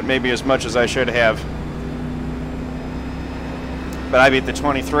speed limit maybe as much as I should have. But I beat the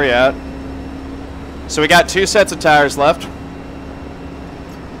 23 out. So we got 2 sets of tires left.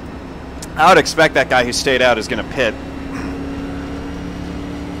 I would expect that guy who stayed out is going to pit.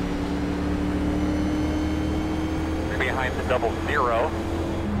 Behind the 00.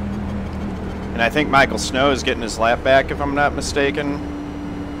 And I think Michael Snow is getting his lap back, if I'm not mistaken.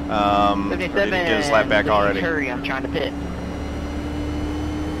 Or did he get his lap back already? Hurry, I'm trying to pit.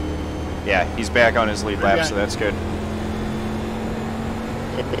 Yeah, he's back on his lead lap, so that's good.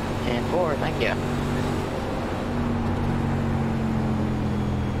 10-4, thank you.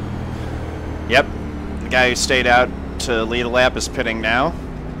 Yep, the guy who stayed out to lead a lap is pitting now.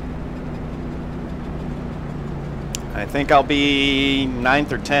 I think I'll be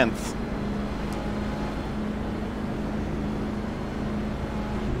 9th or 10th.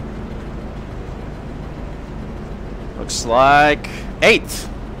 Looks like 8th.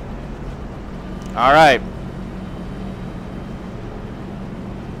 All right.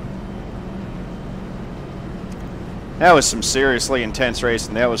 That was some seriously intense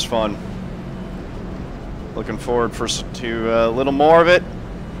racing. That was fun. Looking forward to a little more of it,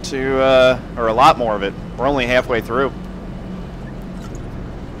 or a lot more of it. We're only halfway through.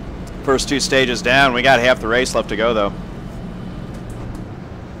 First 2 stages down. We got half the race left to go, though.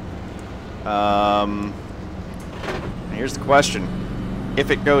 Here's the question.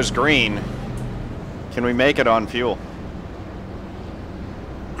 If it goes green, can we make it on fuel?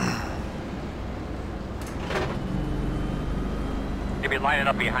 You'll be lining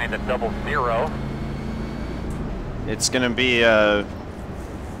up behind the 00. It's going to be a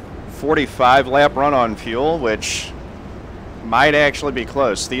 45 lap run on fuel, which might actually be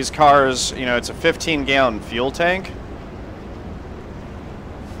close. These cars, you know, it's a 15-gallon fuel tank.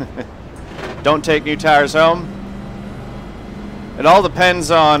 Don't take new tires home. It all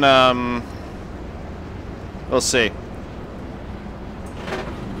depends on, we'll see.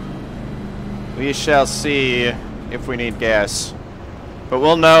 We shall see if we need gas. But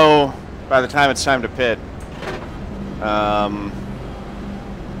we'll know by the time it's time to pit.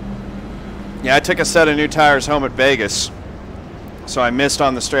 Yeah, I took a set of new tires home at Vegas, so I missed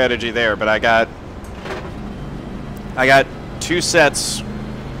on the strategy there, but I got 2 sets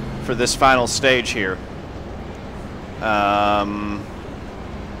for this final stage here.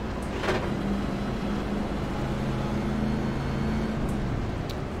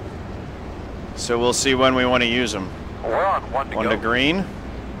 So we'll see when we want to use them. We're on one to green.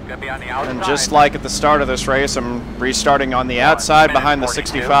 Gonna be on the outside. And just like at the start of this race, I'm restarting on the outside behind the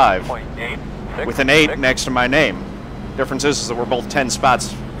 65 with an 8 next to my name. Difference is that we're both 10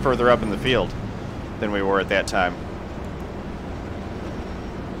 spots further up in the field than we were at that time.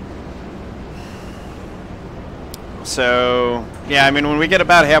 So, yeah, I mean, when we get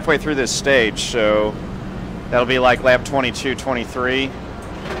about halfway through this stage, so that'll be like lap 22, 23,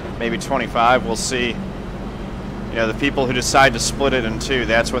 maybe 25, we'll see. You know, the people who decide to split it in two,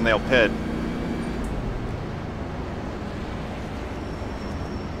 that's when they'll pit.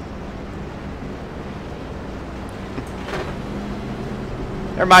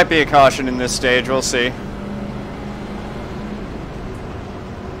 There might be a caution in this stage, we'll see.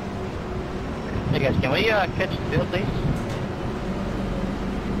 Hey guys, can we catch the field, please?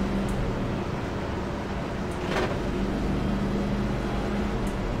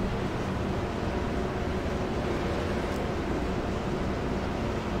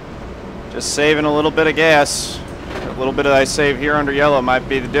 Just saving a little bit of gas. A little bit that I save here under yellow might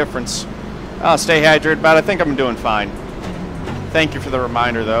be the difference. I'll stay hydrated, but I think I'm doing fine. Thank you for the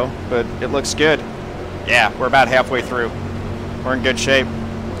reminder, though, but it looks good. Yeah, we're about halfway through. We're in good shape.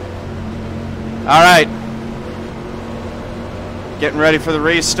 All right. Getting ready for the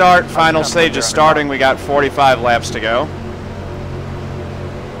restart. Final stage is starting. We got 45 laps to go.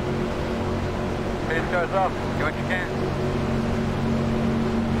 Pace goes up. Do what you can.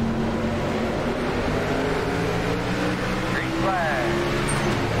 Green flag.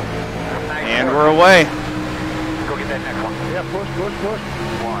 Nice And work. we're away. Go get that next one. Yeah, push. 1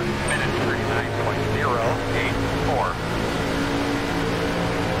 minute 39.084.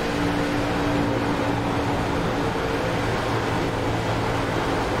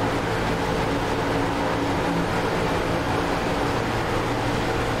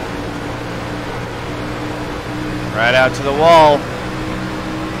 Right out to the wall.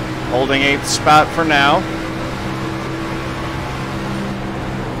 Holding 8th spot for now.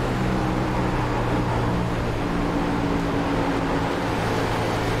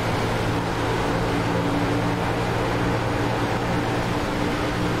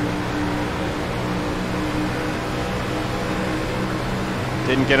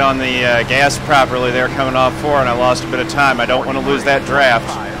 Didn't get on the gas properly there coming off 4, and I lost a bit of time. I don't want to lose that draft.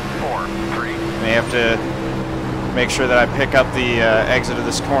 5, 4, 3. May have to make sure that I pick up the exit of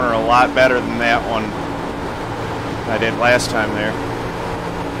this corner a lot better than that one I did last time there.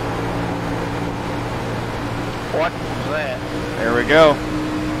 What was that? There we go.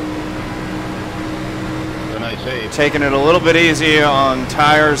 A nice save. Taking it a little bit easy on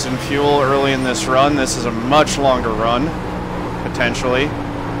tires and fuel early in this run. This is a much longer run, potentially,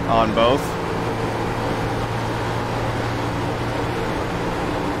 on both.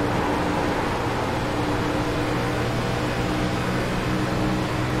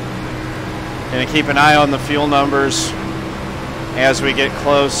 Gonna keep an eye on the fuel numbers as we get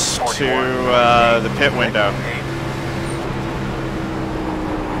close to the pit window.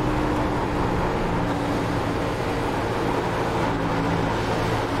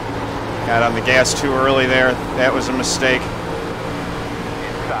 Got on the gas too early there. That was a mistake.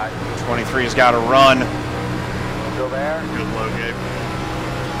 Inside. 23's got to run. Still there. Good low, Gabe.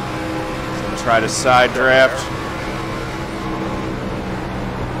 So try to side draft.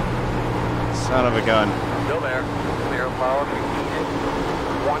 Son of a gun. Still there. Clear low if you need it.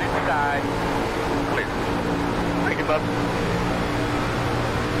 1 inside. Clear. Thank you, bud.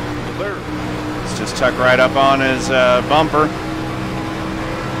 Sir. Let's just tuck right up on his bumper.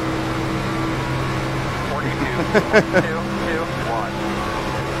 42. 2, 2, 1.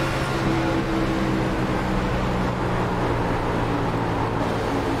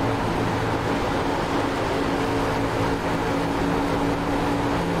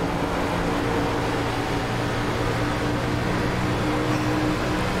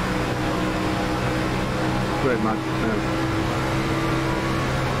 Good, man.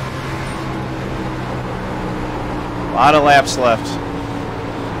 A lot of laps left.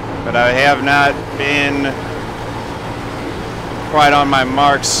 But I have not been quite on my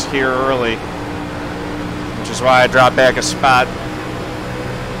marks here early, which is why I dropped back a spot.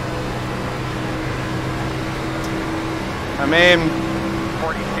 I mean,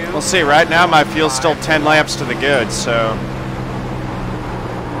 42. we'll see. Right now my fuel's still 10 laps to the good, so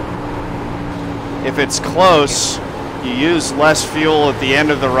if it's close, you use less fuel at the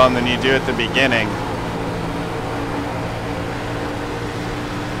end of the run than you do at the beginning.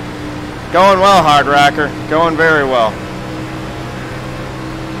 Going well, Hard Rocker. Going very well.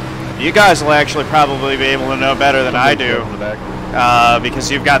 You guys will actually probably be able to know better than I do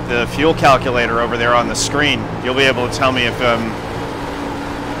because you've got the fuel calculator over there on the screen. You'll be able to tell me if I'm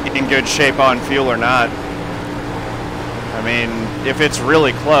in good shape on fuel or not. I mean, if it's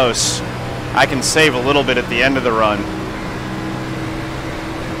really close, I can save a little bit at the end of the run.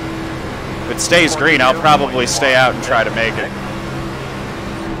 If it stays green, I'll probably stay out and try to make it.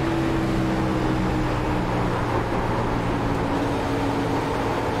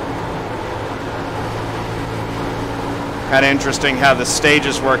 Kind of interesting how the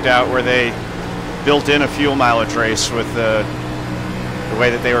stages worked out, where they built in a fuel mileage race with the way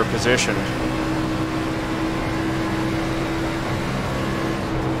that they were positioned.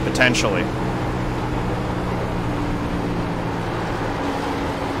 Potentially.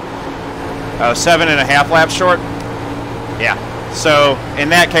 Oh, 7.5 laps short? Yeah. So, in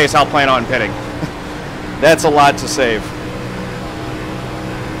that case, I'll plan on pitting. That's a lot to save.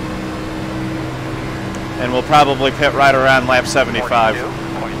 And we'll probably pit right around lap 75.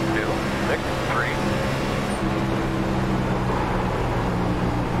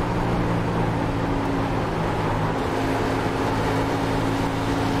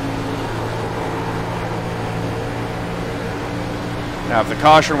 Now, if the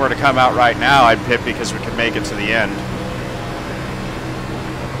caution were to come out right now, I'd pit because we could make it to the end.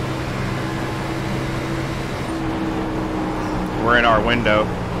 We're in our window.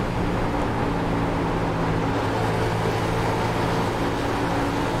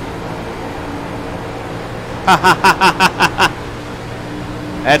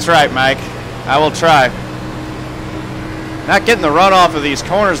 That's right, Mike. I will try. Not getting the run off of these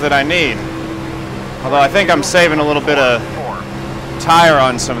corners that I need. Although I think I'm saving a little bit of tire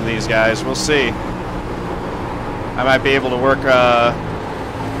on some of these guys. We'll see. I might be able to work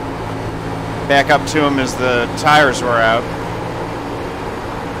back up to them as the tires wear out.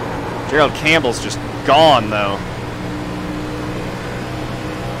 Gerald Campbell's just gone, though.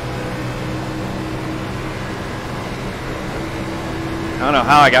 I don't know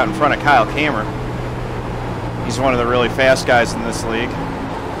how I got in front of Kyle Kammer. He's one of the really fast guys in this league.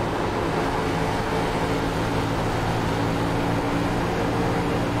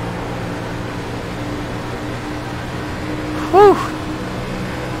 Whew.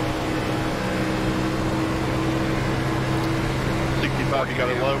 You got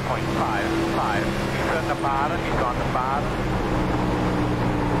it low. 0.55. He's at the bottom. He's on the bottom.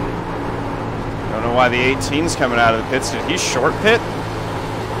 Don't know why the 18's coming out of the pits. Did he short pit?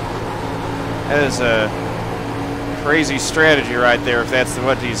 That is a crazy strategy right there if that's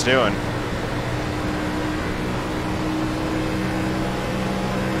what he's doing.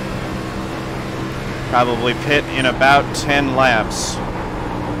 Probably pit in about 10 laps.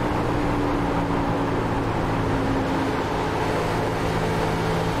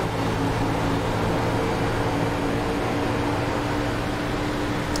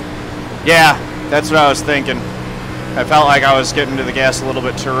 Yeah, that's what I was thinking. I felt like I was getting to the gas a little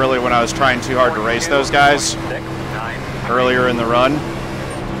bit too early when I was trying too hard to race those guys earlier in the run.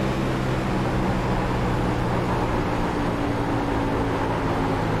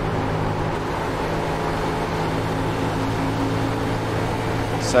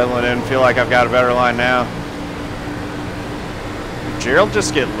 Settling in, feel like I've got a better line now. Did Gerald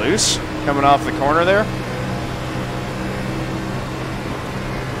just get loose coming off the corner there?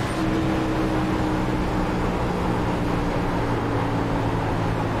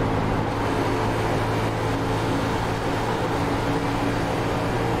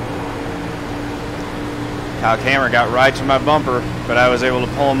 Kyle Kammer got right to my bumper, but I was able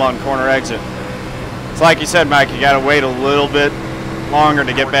to pull him on corner exit. It's like you said, Mike, you got to wait a little bit longer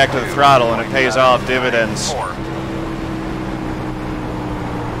to get back to the throttle, and it pays off dividends.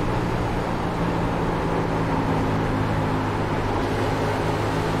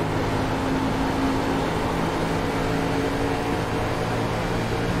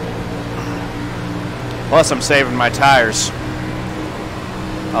 Plus, I'm saving my tires.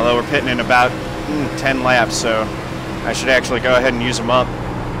 Although we're pitting in about 10 laps, so I should actually go ahead and use them up.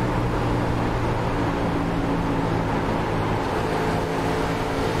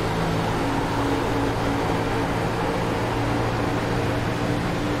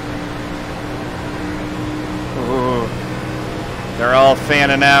 Ooh, they're all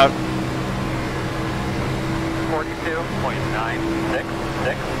fanning out.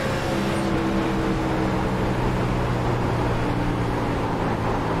 42.966.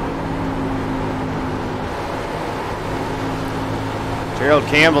 Gerald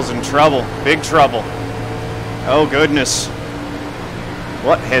Campbell's in trouble, big trouble. Oh goodness.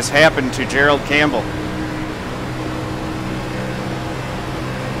 What has happened to Gerald Campbell?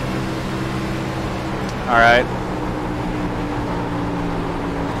 All right.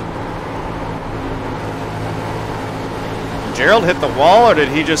 Gerald hit the wall, or did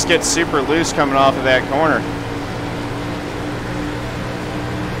he just get super loose coming off of that corner?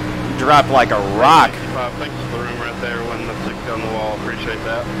 He dropped like a rock. Thanks for the room right there when the 60 on the wall. Appreciate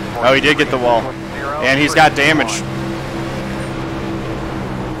that. Oh, he did get the wall. And he's got damage.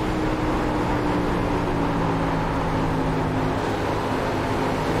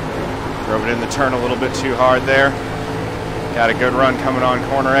 Drove it in the turn a little bit too hard there. Got a good run coming on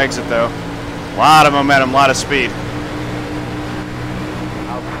corner exit though. A lot of momentum, a lot of speed.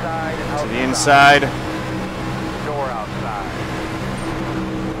 To the inside. Door outside.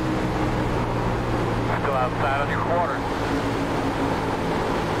 Still outside on your quarter.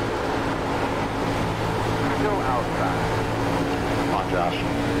 Still outside. Come on, Josh.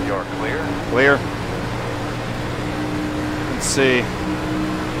 You're clear. Clear. Let's see.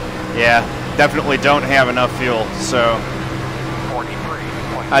 Yeah, definitely don't have enough fuel, so. 43.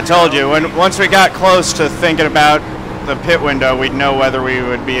 I told you, once we got close to thinking about the pit window, we'd know whether we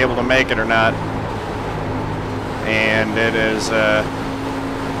would be able to make it or not. And it is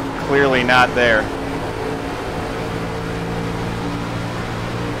clearly not there.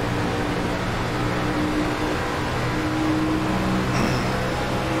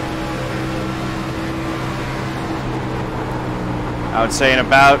 I would say in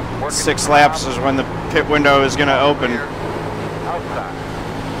about 6 laps is when the pit window is going to open. Outside.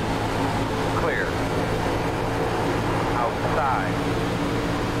 Clear. Outside.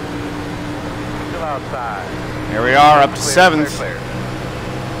 Still outside. Here we are, up to 7th. Clear.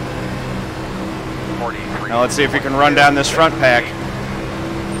 43. Now let's see if we can run down this front pack.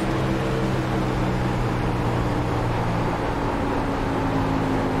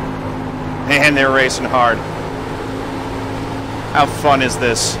 Man, they're racing hard. How fun is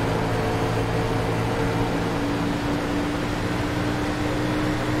this?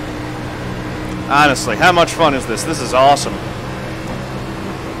 Honestly, how much fun is this? This is awesome.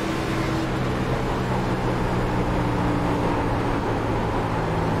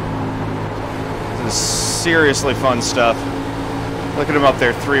 This is seriously fun stuff. Look at him up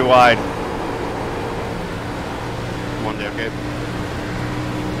there, 3 wide. One day, okay?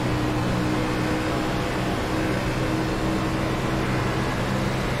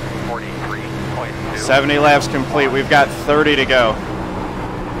 .2. 70 laps complete. We've got 30 to go.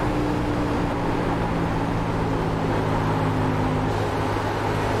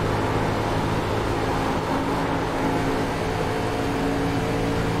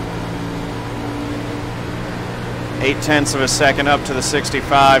 .8 of a second up to the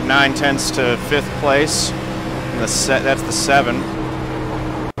 65, 9/10 to 5th place. And that's the 7.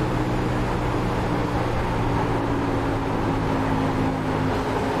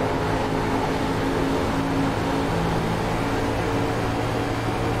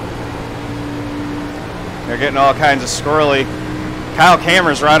 They're getting all kinds of squirrely. Kyle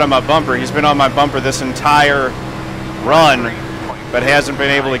Cameron's right on my bumper. He's been on my bumper this entire run, but hasn't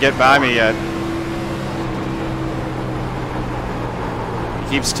been able to get by me yet.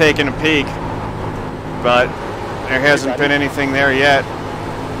 Keeps taking a peek, but there hasn't been anything there yet.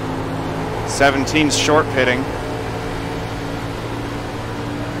 17's short pitting.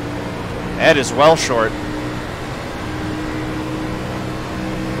 Ed is well short.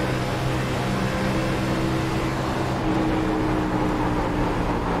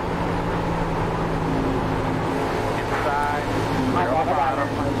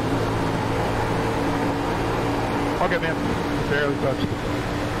 Okay, man. Barely touched.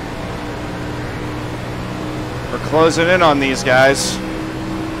 We're closing in on these guys.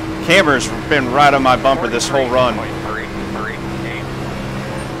 Camber's been right on my bumper this whole run.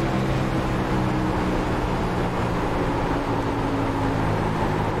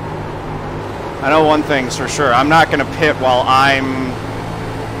 I know one thing's for sure. I'm not going to pit while I'm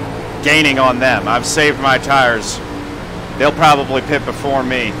gaining on them. I've saved my tires. They'll probably pit before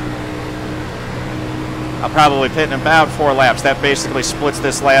me. I'll probably pit in about 4 laps. That basically splits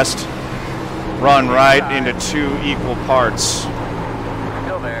this last run right into 2 equal parts.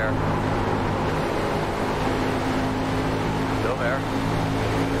 Still there. Still there.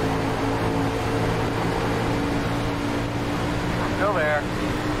 Still there.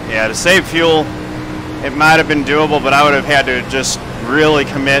 Yeah, to save fuel, it might have been doable, but I would have had to just really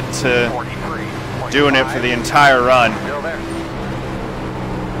commit to doing it for the entire run. Still there.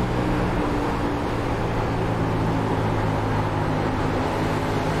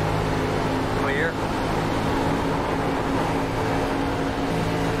 Clear.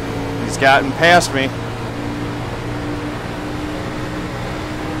 He's gotten past me.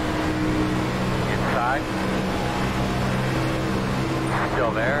 Inside.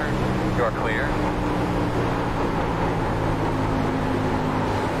 Still there. You're clear.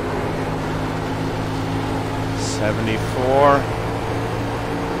 74.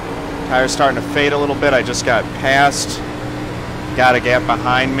 Tire's starting to fade a little bit. I just got past. Got a gap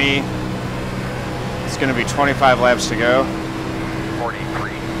behind me. It's going to be 25 laps to go.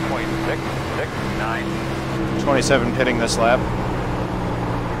 43.669. 27 pitting this lap.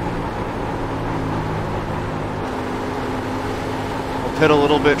 We'll pit a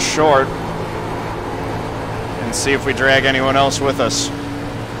little bit short and see if we drag anyone else with us.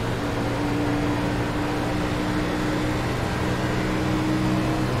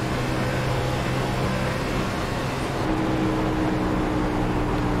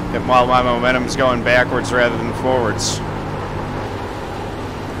 And while my momentum's going backwards rather than forwards.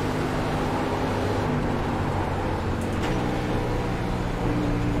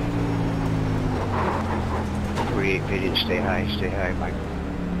 Stay high, Mike.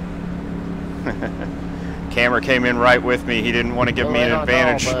 Camera came in right with me. He didn't want to give me an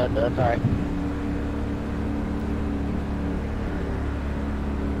advantage. But that's all right.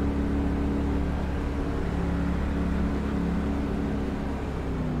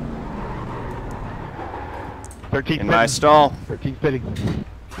 In my stall. 13 pitting.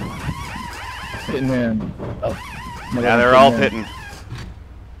 Pitting in. Oh. Now they're all pitting.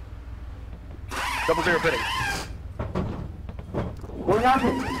 00 pitting.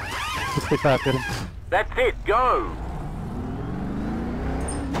 65 pitting. That's it, go!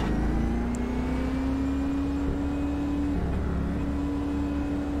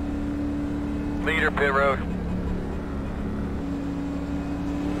 Leader pit road.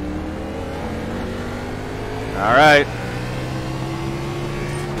 All right.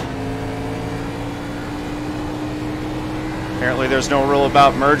 Apparently there's no rule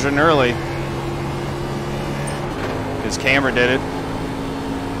about merging early. His camera did it.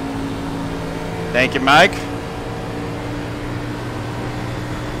 Thank you, Mike.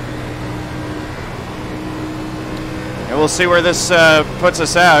 And we'll see where this puts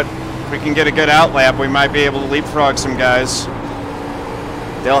us out. If we can get a good out lap, we might be able to leapfrog some guys.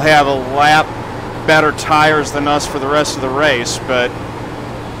 They'll have a lap better tires than us for the rest of the race, but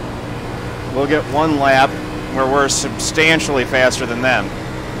we'll get one lap where we're substantially faster than them.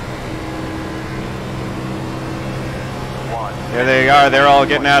 There they are. They're all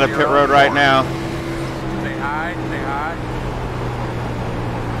getting out of pit road right now. Stay high, stay high.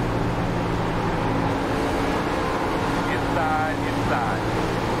 Inside, inside.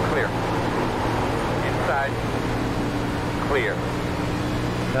 Clear. Inside. Clear.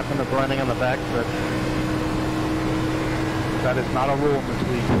 Nothing to blending on the back, but that is not a rule this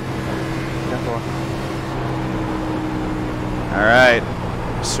week. All right.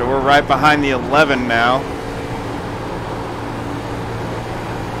 So we're right behind the 11 now.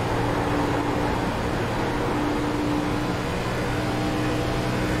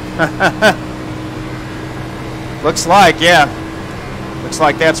 Looks like, yeah. Looks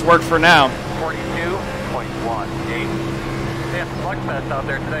like that's worked for now. 42.18. Damn slugfest out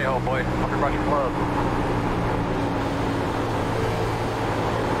there today, oh boy. Fucking rush your gloves.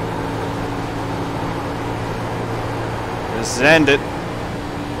 This is end it.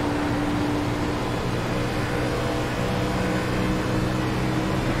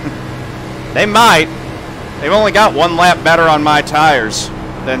 They might. They've only got one lap better on my tires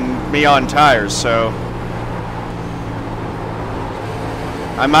than me on tires, so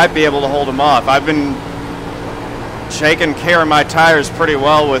I might be able to hold them off. I've been taking care of my tires pretty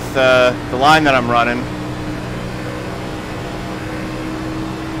well with the line that I'm running.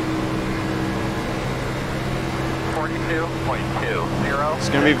 It's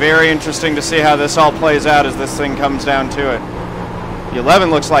going to be very interesting to see how this all plays out as this thing comes down to it. The 11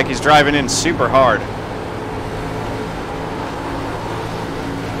 looks like he's driving in super hard.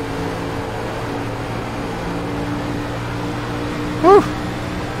 Whew.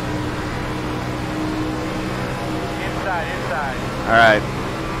 Inside. All right.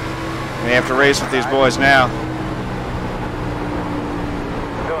 We have to race with these boys now.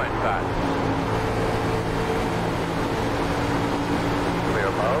 Go inside. Clear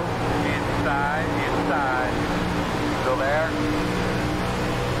low. Inside. Still there.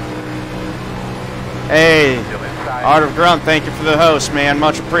 Hey, Still inside. Art of Grunt, thank you for the host, man.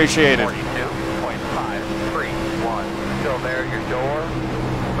 Much appreciated. 42.531. Still there, your door.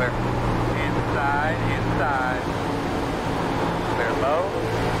 Clear. Inside. Clear low.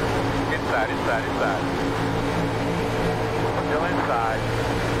 Inside. Still inside.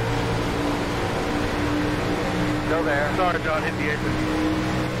 Still there. Sorry, John, hit the apron.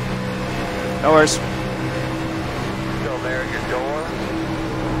 No worries. Still there, your door.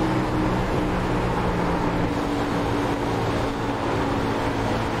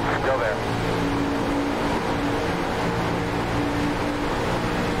 Still there.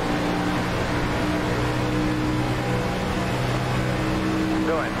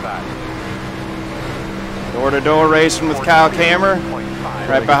 Matador racing with Kyle Kammer,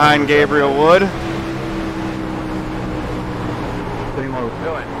 right behind Gabriel Wood. Go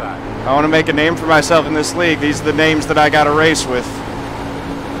inside. I want to make a name for myself in this league. These are the names that I got to race with.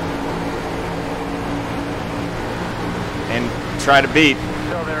 And try to beat.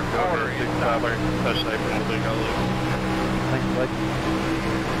 Still there, quarter inside. Especially from the big loop. Thanks, bud.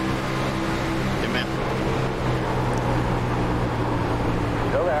 Amen.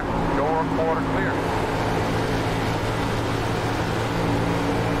 Still there. Door quarter clear.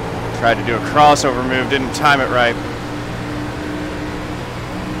 Tried to do a crossover move, didn't time it right.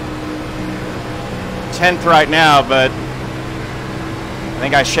 10th right now, but I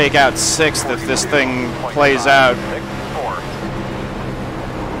think I shake out 6th if this thing plays out. 6-4.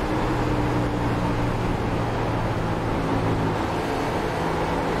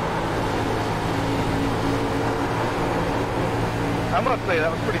 I must say,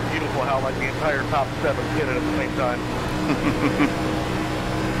 that was pretty beautiful how like the entire top 7 hit it at the same time.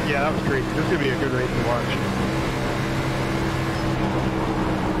 Yeah, that was great. This is going to be a good race to watch.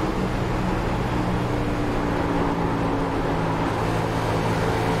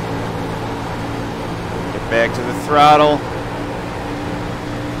 Get back to the throttle.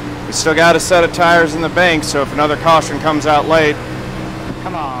 We still got a set of tires in the bank, so if another caution comes out late,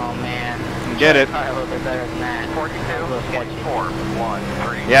 Come on, man. get it. Try a little bit better than that.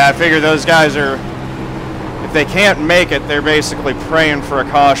 42.413. Yeah, I figure those guys are, if they can't make it, they're basically praying for a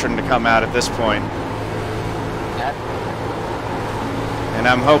caution to come out at this point. And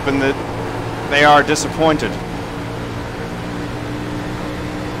I'm hoping that they are disappointed.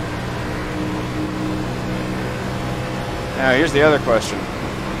 Now, here's the other question.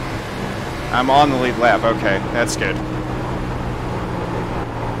 I'm on the lead lap. Okay, that's good.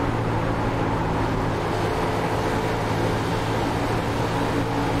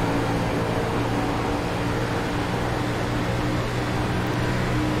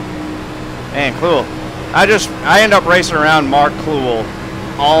 Man, Kluel. I end up racing around Mark Kluel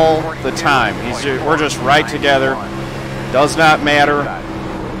all the time. We're just right together. Does not matter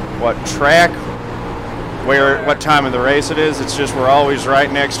what track, what time of the race it is. It's just we're always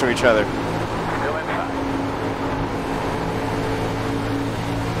right next to each other. Still inside.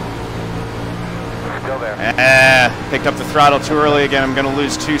 Still there. Picked up the throttle too early again. I'm going to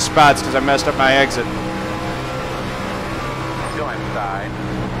lose 2 spots because I messed up my exit. Still inside.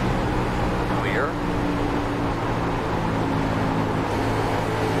 Clear.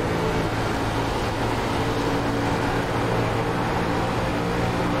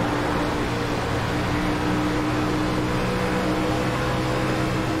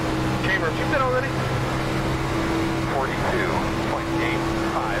 Chamber, have you been already?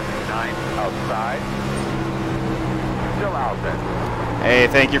 42.859 outside. Still out there. Hey,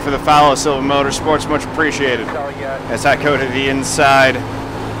 thank you for the follow, Silva Motorsports. Much appreciated. Tell yet. As I go to the inside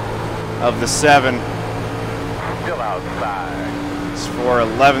of the 7. Still outside. It's for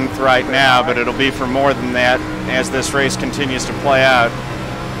 11th right now, but it'll be for more than that as this race continues to play out.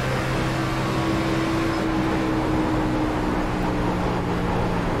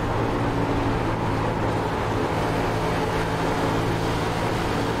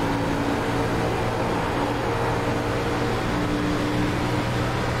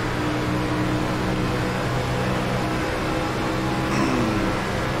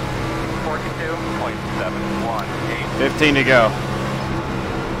 .718. 15 to go.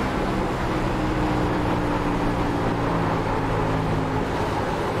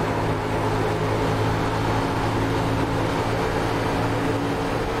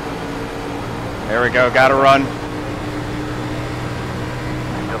 There we go, gotta run.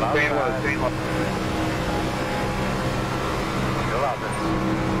 Still outside. Staying low, staying low. Still out there.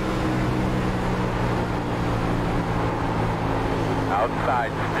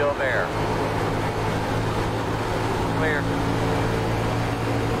 Outside, still there. Clear.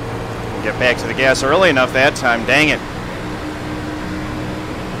 Get back to the gas early enough that time, dang it.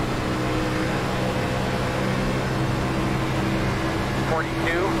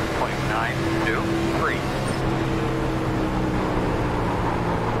 .923.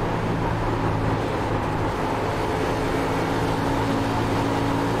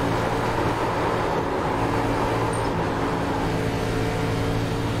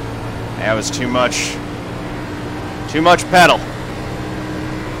 That was too much pedal.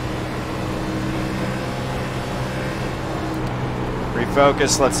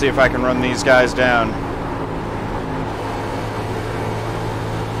 Refocus, let's see if I can run these guys down.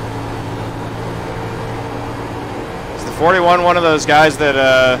 Is the 41 one of those guys that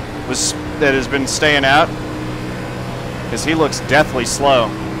that has been staying out? Because he looks deathly slow.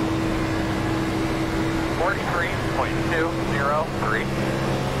 43.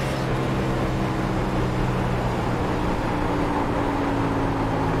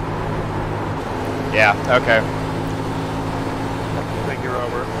 Yeah, okay. Thank you,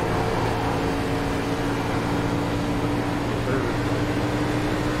 Robert.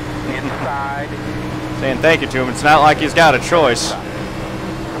 Inside. Saying thank you to him. It's not like he's got a choice.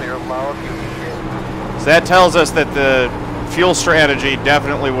 Clear low if you need it. So that tells us that the fuel strategy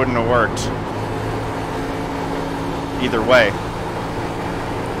definitely wouldn't have worked. Either way.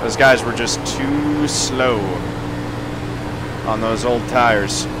 Those guys were just too slow on those old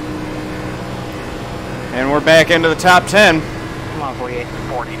tires. And we're back into the top 10. Come on, 48.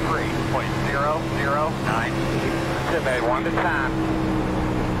 43.009. Survey 1 to time.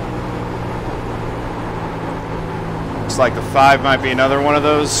 Looks like the 5 might be another one of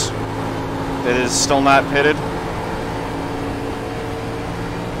those that is still not pitted.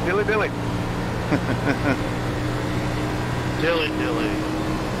 Dilly. Dilly.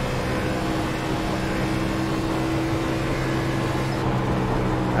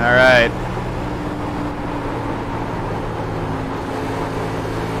 All right.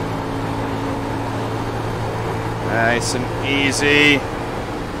 Nice and easy.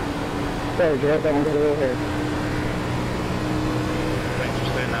 Sorry, Jared, that one got a little hair. Thanks for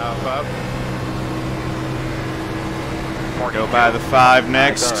staying out, Bob. Go by the 5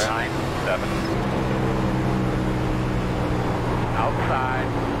 next. 9, 7. Outside.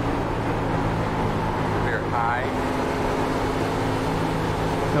 Clear high.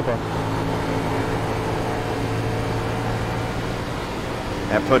 No problem.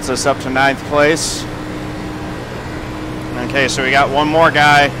 That puts us up to 9th place. Okay, so we got one more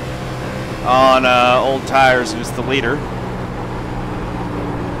guy on old tires who's the leader.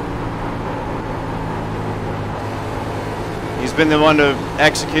 He's been the one to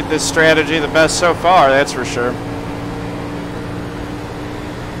execute this strategy the best so far, that's for sure.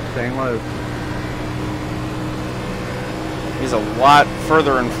 Staying low. He's a lot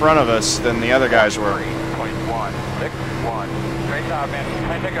further in front of us than the other guys were. 3.161. Great job, man.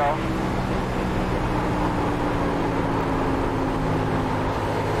 10 to go.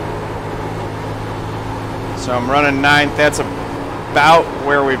 So I'm running 9th. That's about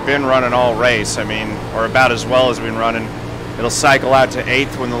where we've been running all race. I mean, or about as well as we've been running. It'll cycle out to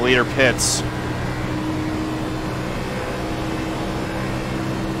 8th when the leader pits.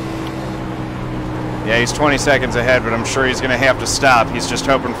 Yeah, he's 20 seconds ahead, but I'm sure he's going to have to stop. He's just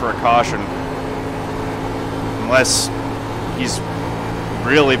hoping for a caution. Unless he's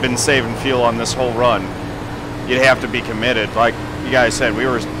really been saving fuel on this whole run. You'd have to be committed. Like you guys said, we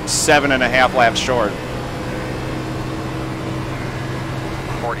were 7.5 laps short.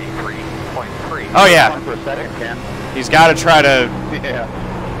 43.3. Oh, yeah. For a second, Ken. He's got to try to Yeah.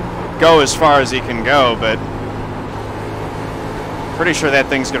 go as far as he can go, but pretty sure that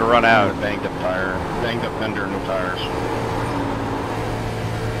thing's going to run out. Banged up tire. Banged up fender, no tires.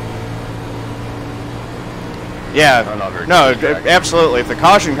 Yeah, I'm not very no, good at absolutely. If the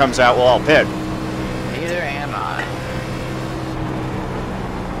caution comes out, we'll all pit. Neither am I.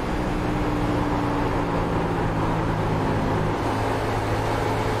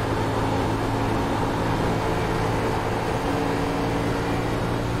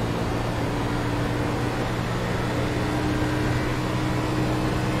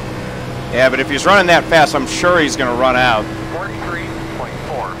 Yeah, but if he's running that fast, I'm sure he's going to run out.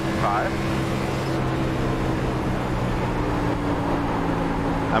 43.45.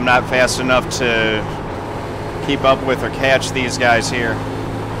 I'm not fast enough to keep up with or catch these guys here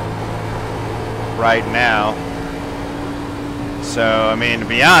right now. So, I mean, to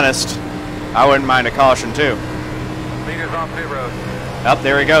be honest, I wouldn't mind a caution too. Leaders on pit road. Up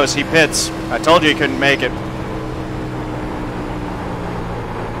there he goes. He pits. I told you he couldn't make it.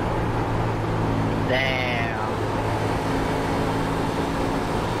 Damn.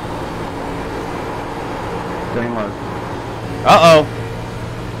 Staying low. Uh-oh.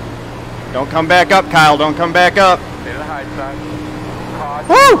 Don't come back up, Kyle. Don't come back up. Stay to the high side. Caution.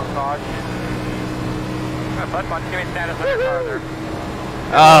 Woo! Caution. Bud Bunch, give me status on your car there.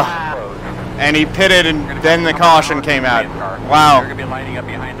 Closed. And he pitted, and then the caution came out. You're Wow. going to be lining up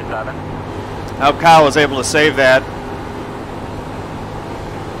behind the 7. I hope Kyle was able to save that.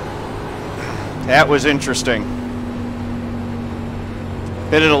 That was interesting.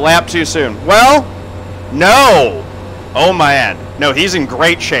 Pitted a lap too soon. Well, no. Oh, man. No, he's in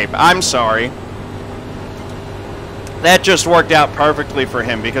great shape. I'm sorry. That just worked out perfectly for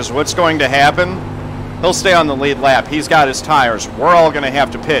him because what's going to happen, he'll stay on the lead lap. He's got his tires. We're all going to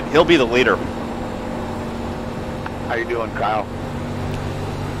have to pit. He'll be the leader. How you doing, Kyle?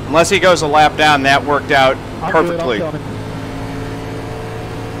 Unless he goes a lap down, that worked out perfectly.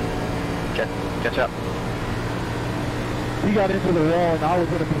 Catch up. He got into the wall, and I was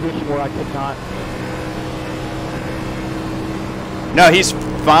in a position where I could not. No, he's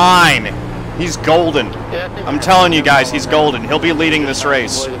fine. He's golden. I'm telling you guys, he's golden. He'll be leading this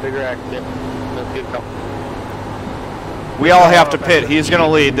race. We all have to pit. He's going to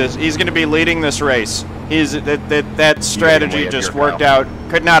lead this. He's going to be leading this race. He's that strategy just worked out.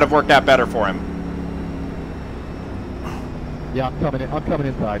 Could not have worked out better for him. Yeah, I'm coming in. I'm coming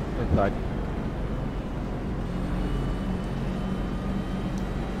inside. Inside.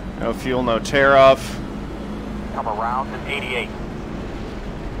 No fuel, no tear off. Come around in 88.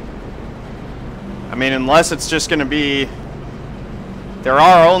 I mean, unless it's just going to be... There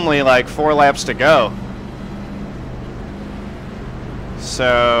are only like 4 laps to go.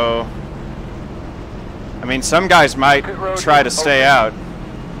 So... I mean, some guys might try to stay out.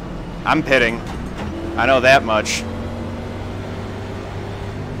 I'm pitting. I know that much.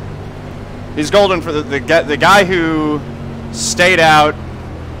 He's golden for the guy who stayed out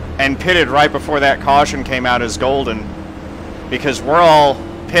and pitted right before that caution came out is golden, because we're all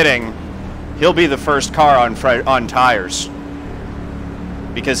pitting. He'll be the first car on tires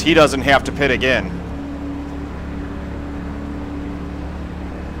because he doesn't have to pit again.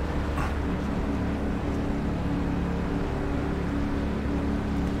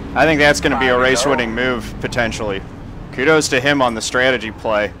 I think that's going to be a race-winning move, potentially. Kudos to him on the strategy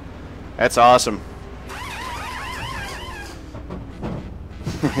play. That's awesome.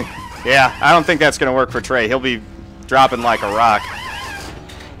 Yeah, I don't think that's going to work for Trey. He'll be dropping like a rock.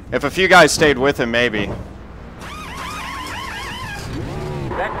 If a few guys stayed with him, maybe.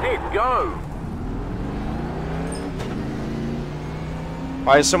 That's it, go!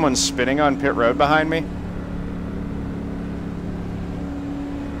 Why is someone spinning on pit road behind me?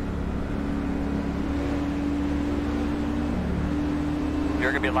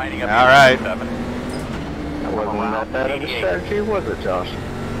 You're going to be lining up. All right. That wasn't that bad of a strategy, was it, Josh?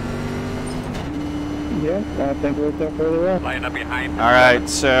 Yeah, I think we're there further up. Lining up behind. All right,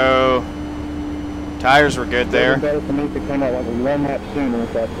 so tires were good there. Better for me to come out like 1 lap sooner.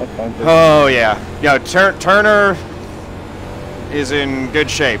 That's fine. Oh yeah, Turner is in good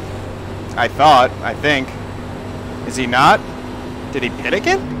shape. I think. Is he not? Did he pit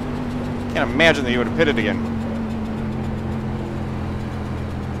again? Can't imagine that he would have pitted again.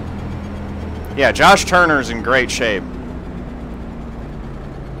 Yeah, Josh Turner's in great shape.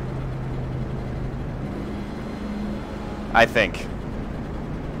 I think.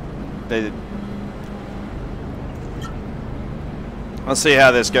 Let's see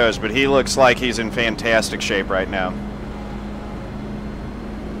how this goes, but he looks like he's in fantastic shape right now.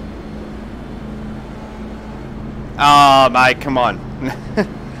 Oh, Mike, come on.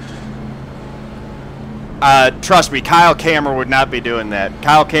 Trust me, Kyle Kammer would not be doing that.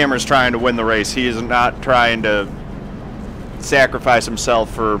 Kyle Kammer's trying to win the race. He is not trying to sacrifice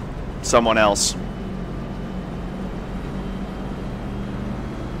himself for someone else.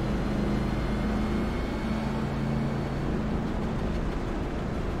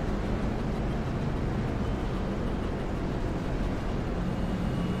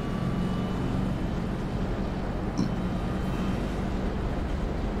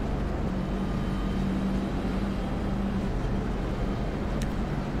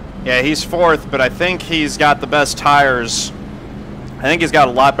 Yeah, he's 4th, but I think he's got the best tires. I think he's got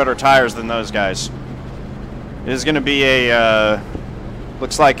a lot better tires than those guys. It is going to be a,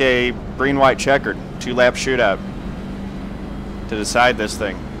 looks like a green-white checkered 2-lap shootout to decide this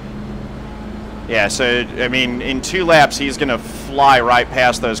thing. Yeah, so, I mean, in 2 laps, he's going to fly right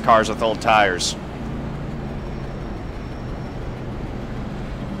past those cars with old tires.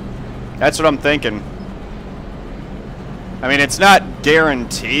 That's what I'm thinking. I mean, it's not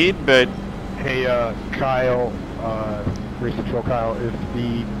guaranteed, but... Hey, Kyle, Race Control Kyle, if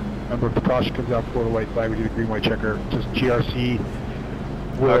the number of the caution comes out before the white flag, we do the green-white checker. Just GRC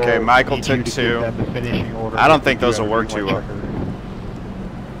will... Okay, Michael took 2. The finishing order. I don't think those will work too well.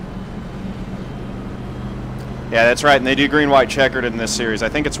 Yeah, that's right, and they do green-white checkered in this series. I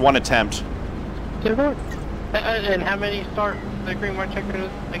think it's 1 attempt. And how many start the green-white checkered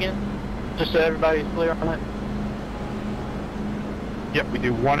again? Just so everybody's clear on that. Yep, we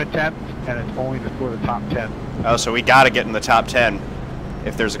do 1 attempt, and it's only for the top 10. Oh, so we got to get in the top 10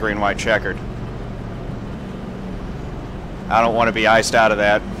 if there's a green-white checkered. I don't want to be iced out of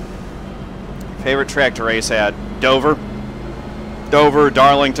that. Favorite track to race at? Dover. Dover,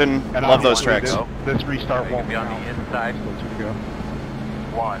 Darlington. And love those tracks. This restart won't be on the inside. Let's go.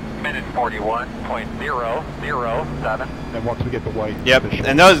 1 minute 41.007. And once we get the white. Yep,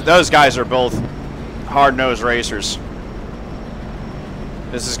 and those guys are both hard-nosed racers.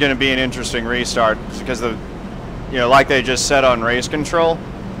 This is going to be an interesting restart because you know, like they just said on race control,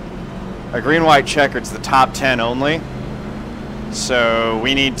 a green-white checkered's the top 10 only. So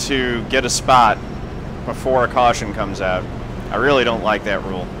we need to get a spot before a caution comes out. I really don't like that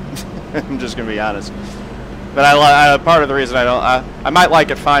rule. I'm just gonna be honest. But part of the reason I might like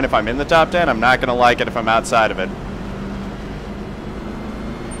it fine if I'm in the top 10. I'm not gonna like it if I'm outside of it.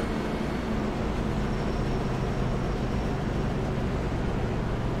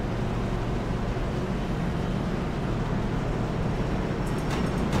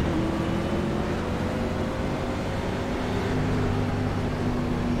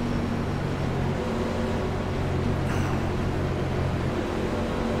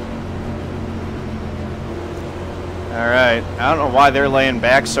 Alright, I don't know why they're laying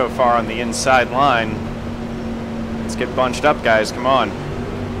back so far on the inside line. Let's get bunched up, guys, come on.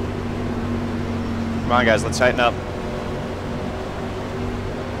 Come on, guys, let's tighten up.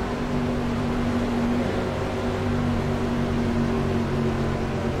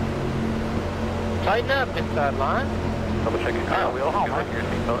 Tighten up, inside line. Double check your car wheel. Oh, my. Your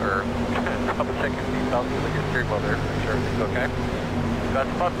seatbelt, or double check your seatbelt. You look at your steering wheel there. Make sure everything's okay. Got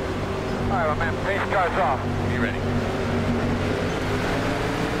the button. Alright, my man, face car's off. Be ready.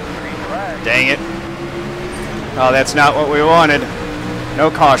 Green flag. Dang it. Oh, that's not what we wanted. No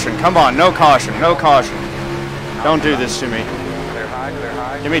caution. Come on, no caution, no caution. Don't do this to me. Clear high, clear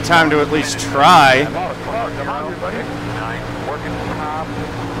high. Give me time to at least try. Come on, everybody. 9, working the top.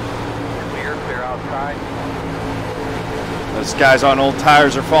 Clear, clear outside. Those guys on old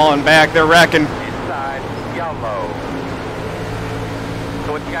tires are falling back. They're wrecking. Inside, yellow.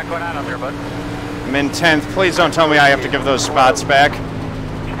 So what you got going on out there, bud? I'm in 10th. Please don't tell me I have to give those spots back.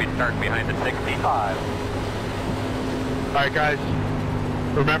 Should be starting behind the 65. Alright guys,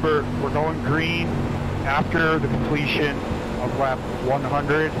 remember we're going green after the completion of lap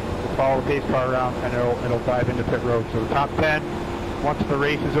 100. We'll follow the pace car around and it'll dive into pit road. So the top 10, once the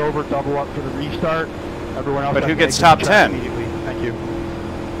race is over, double up for the restart. Everyone else. But who gets top 10? Immediately. Thank you.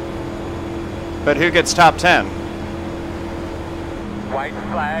 But who gets top 10? White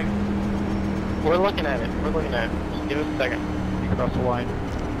flag. We're looking at it. We're looking at it. Just give us a second. Across the line.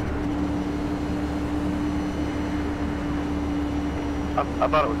 I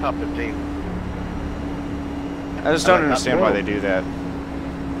thought it was top 15. I just don't understand why they do that.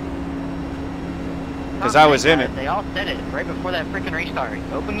 Because I was in it. They all said it right before that freaking restart.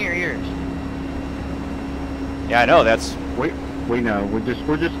 Open your ears. Yeah, I know. That's. We know. We're just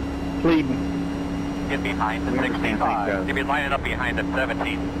pleading. Get behind the 65. Get be lining up behind the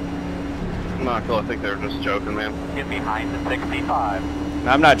 17. Michael, I think they were just joking, man. Get behind the 65.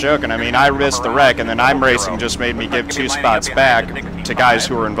 I'm not joking. I mean, I risked the wreck, and then iRacing just made me give 2 spots back to guys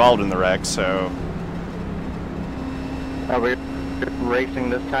who were involved in the wreck, so. Are we racing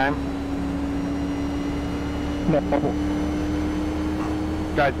this time? No.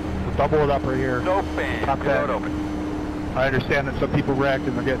 Guys, we'll double it up right here. Open. Top 10. Road open. I understand that some people wrecked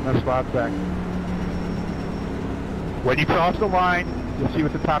and they're getting their spots back. When you cross the line, you'll see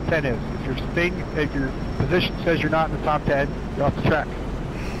what the top 10 is. If your position says you're not in the top 10, you're off the track.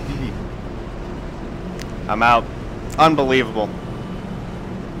 Easy. I'm out. Unbelievable.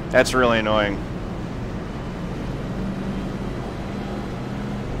 That's really annoying.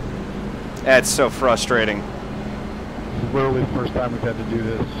 That's so frustrating. This is literally the first time we've had to do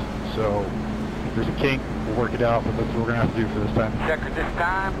this, so if there's a kink, we'll work it out, but that's what we're going to have to do for this time. Checker this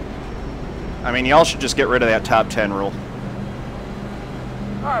time. I mean, y'all should just get rid of that top 10 rule.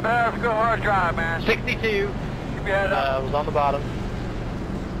 Alright, man, let's go hard drive, man. 62 Keep your head up. was on the bottom.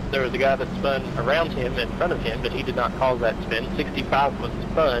 There was a guy that spun around him in front of him, but he did not cause that spin. 65 was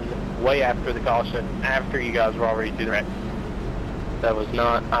spun way after the caution, after you guys were already through the wreck. That was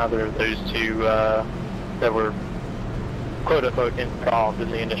not either of those two that were quote-unquote involved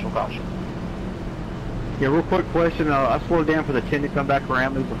in the initial caution. Yeah, real quick question. I slowed down for the 10 to come back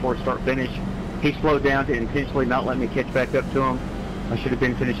around me before start-finish. He slowed down to intentionally not let me catch back up to him. I should have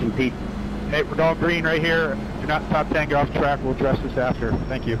been finishing Pete. Hey, we're going green right here. If you're not in top 10, get off the track. We'll address this after.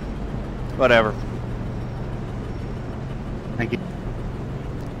 Thank you. Whatever. Thank you.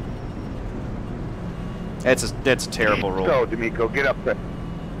 It's a terrible rule. Go, D'Amico, get up there.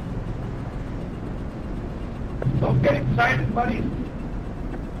 Don't get excited, buddy.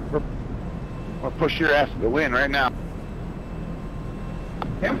 I'll push your ass to the win right now.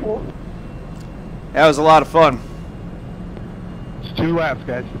 Careful. That was a lot of fun. It's 2 laps,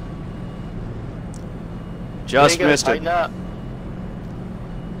 guys. Just There you go, missed it. tighten up.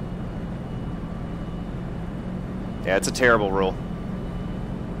 Yeah, it's a terrible rule.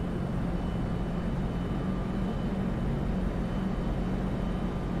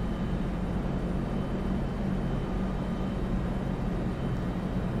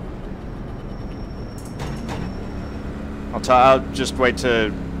 I'll just wait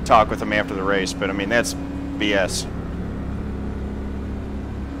to talk with him after the race, but I mean, that's BS.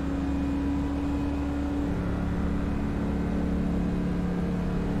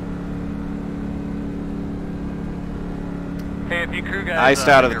 Hey, if you crew guys Iced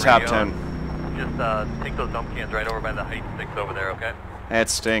out of the top 10. Just take those dump cans right over by the height sticks over there, okay? That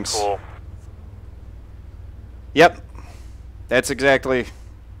stinks. Cool. Yep. That's exactly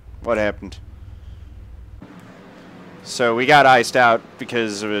what happened. So we got iced out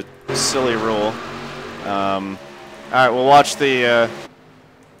because of a silly rule. Alright, we'll watch the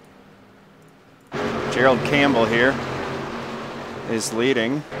Gerald Campbell here is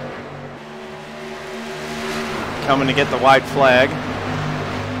leading. Coming to get the white flag.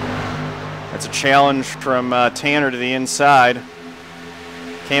 That's a challenge from Tanner to the inside.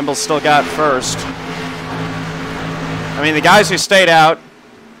 Campbell's still got first. I mean, the guys who stayed out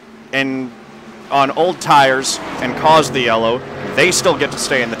and on old tires and caused the yellow, they still get to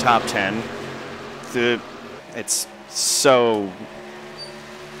stay in the top 10. It's so...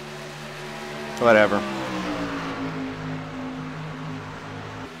 whatever.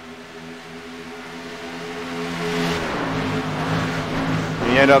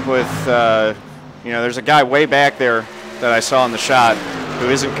 You end up with, you know, there's a guy way back there that I saw in the shot who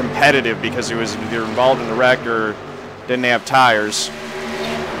isn't competitive because he was either involved in a wreck or didn't have tires.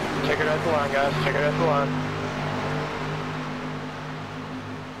 Check it at the line, guys. Check it at the line.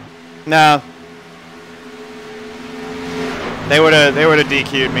 No. They would have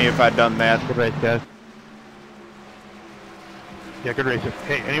DQ'd me if I'd done that. Good race, guys. Yeah, good race.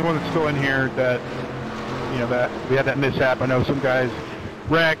 Hey, anyone that's still in here that, you know, that we had that mishap. I know some guys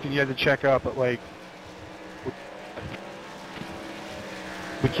wrecked and you had to check up, but like,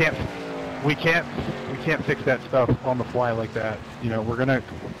 we can't fix that stuff on the fly like that. You know,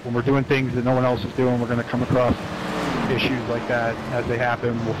 when we're doing things that no one else is doing, we're gonna come across issues like that as they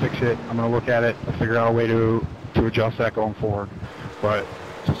happen. We'll fix it. I'm gonna look at it and figure out a way to adjust that going forward. But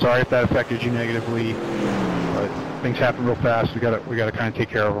so sorry if that affected you negatively. But things happen real fast. We gotta kind of take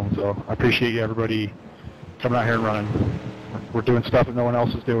care of them. So I appreciate you, everybody, coming out here and running. We're doing stuff that no one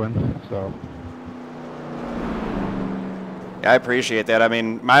else is doing. So. I appreciate that. I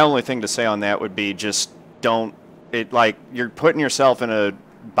mean, my only thing to say on that would be just don't, like, you're putting yourself in a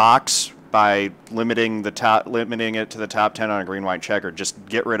box by limiting it to the top 10 on a green white checker. Just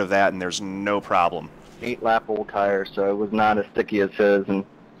get rid of that and there's no problem. 8-lap old tire, so it was not as sticky as his, and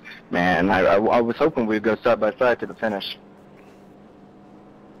man, I was hoping we'd go side by side to the finish.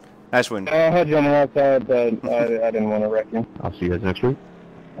 Nice win. I had you on the outside, but I didn't want to wreck you. I'll see you guys next week.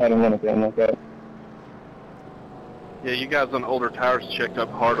 I didn't want to get like that. Yeah, you guys on older tires checked up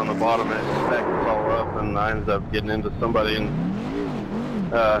hard on the bottom and it stacked us all up, and I ended up getting into somebody, and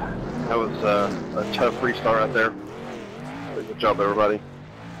that was a tough restart right there. Good job, everybody.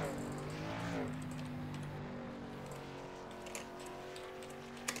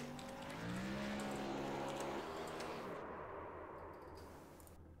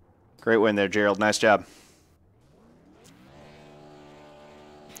 Great win there, Gerald. Nice job.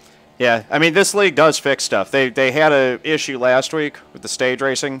 Yeah, I mean, this league does fix stuff. They had an issue last week with the stage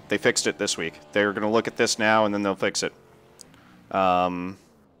racing. They fixed it this week. They're going to look at this now, and then they'll fix it. Well,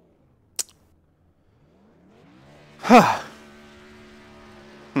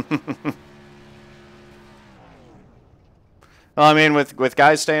 I mean, with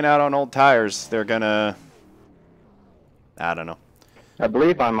guys staying out on old tires, they're going to... I don't know. I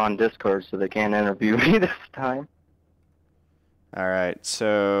believe I'm on Discord, so they can't interview me this time. All right,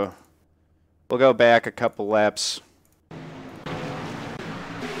 so we'll go back a couple laps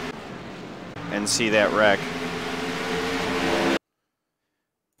and see that wreck.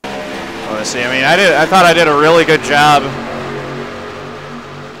 Let's see. I mean, I thought I did a really good job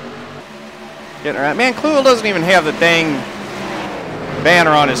getting around. Man, Kluel doesn't even have the dang banner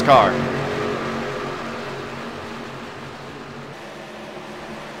on his car.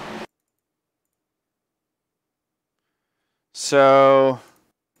 So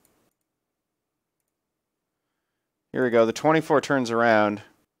here we go. The 24 turns around.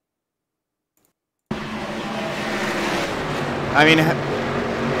 I mean,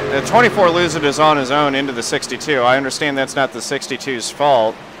 the 24 loses it on his own into the 62. I understand that's not the 62's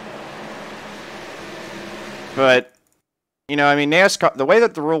fault. But, you know, I mean, NASCAR, the way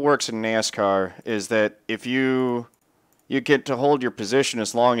that the rule works in NASCAR is that if you get to hold your position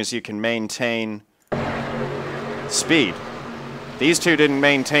as long as you can maintain speed. These two didn't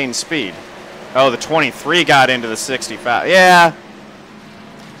maintain speed. Oh, the 23 got into the 65. Yeah.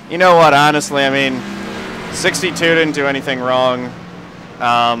 You know what, honestly, I mean, 62 didn't do anything wrong.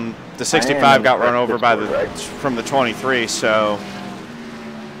 The the 65 got run over by from the 23, so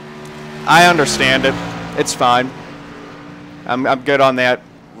I understand it. It's fine. I'm good on that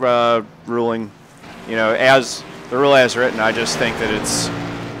ruling. You know, as the rule as written, I just think that it's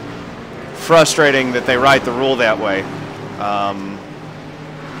frustrating that they write the rule that way.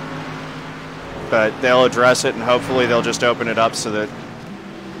 But they'll address it, and hopefully they'll just open it up so that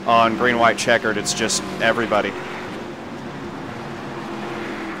on green, white, checkered, it's just everybody.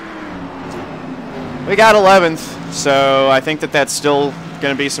 We got 11th, so I think that that's still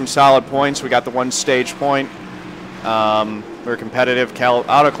going to be some solid points. We got the 1 stage point. We're competitive. Cal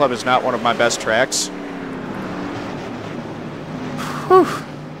Auto Club is not one of my best tracks. Whew.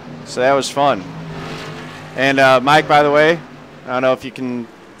 So that was fun. And Mike, by the way, I don't know if you can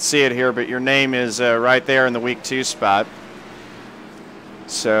see it here, but your name is right there in the week 2 spot.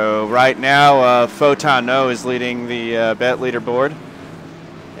 So right now, Photon No is leading the bet leaderboard,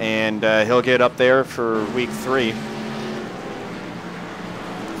 and he'll get up there for week 3.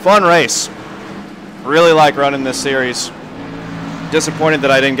 Fun race. Really like running this series. Disappointed that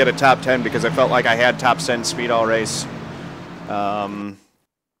I didn't get a top 10 because I felt like I had top 10 speed all race.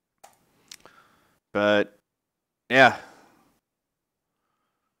 But yeah.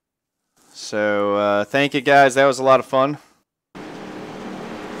 So thank you guys. That was a lot of fun.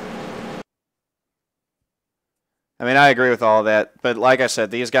 I mean, I agree with all that, but like I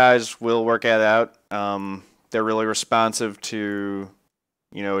said, these guys will work it out. They're really responsive to,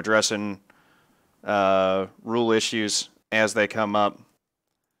 you know, addressing rule issues as they come up.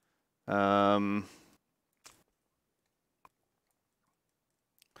 We're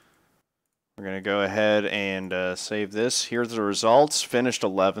going to go ahead and save this. Here's the results. Finished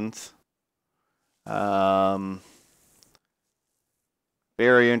 11th.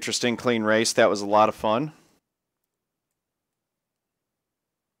 Very interesting, clean race. That was a lot of fun.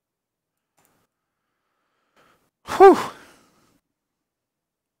 Whew.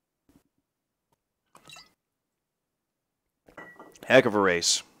 Heck of a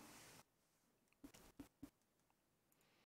race.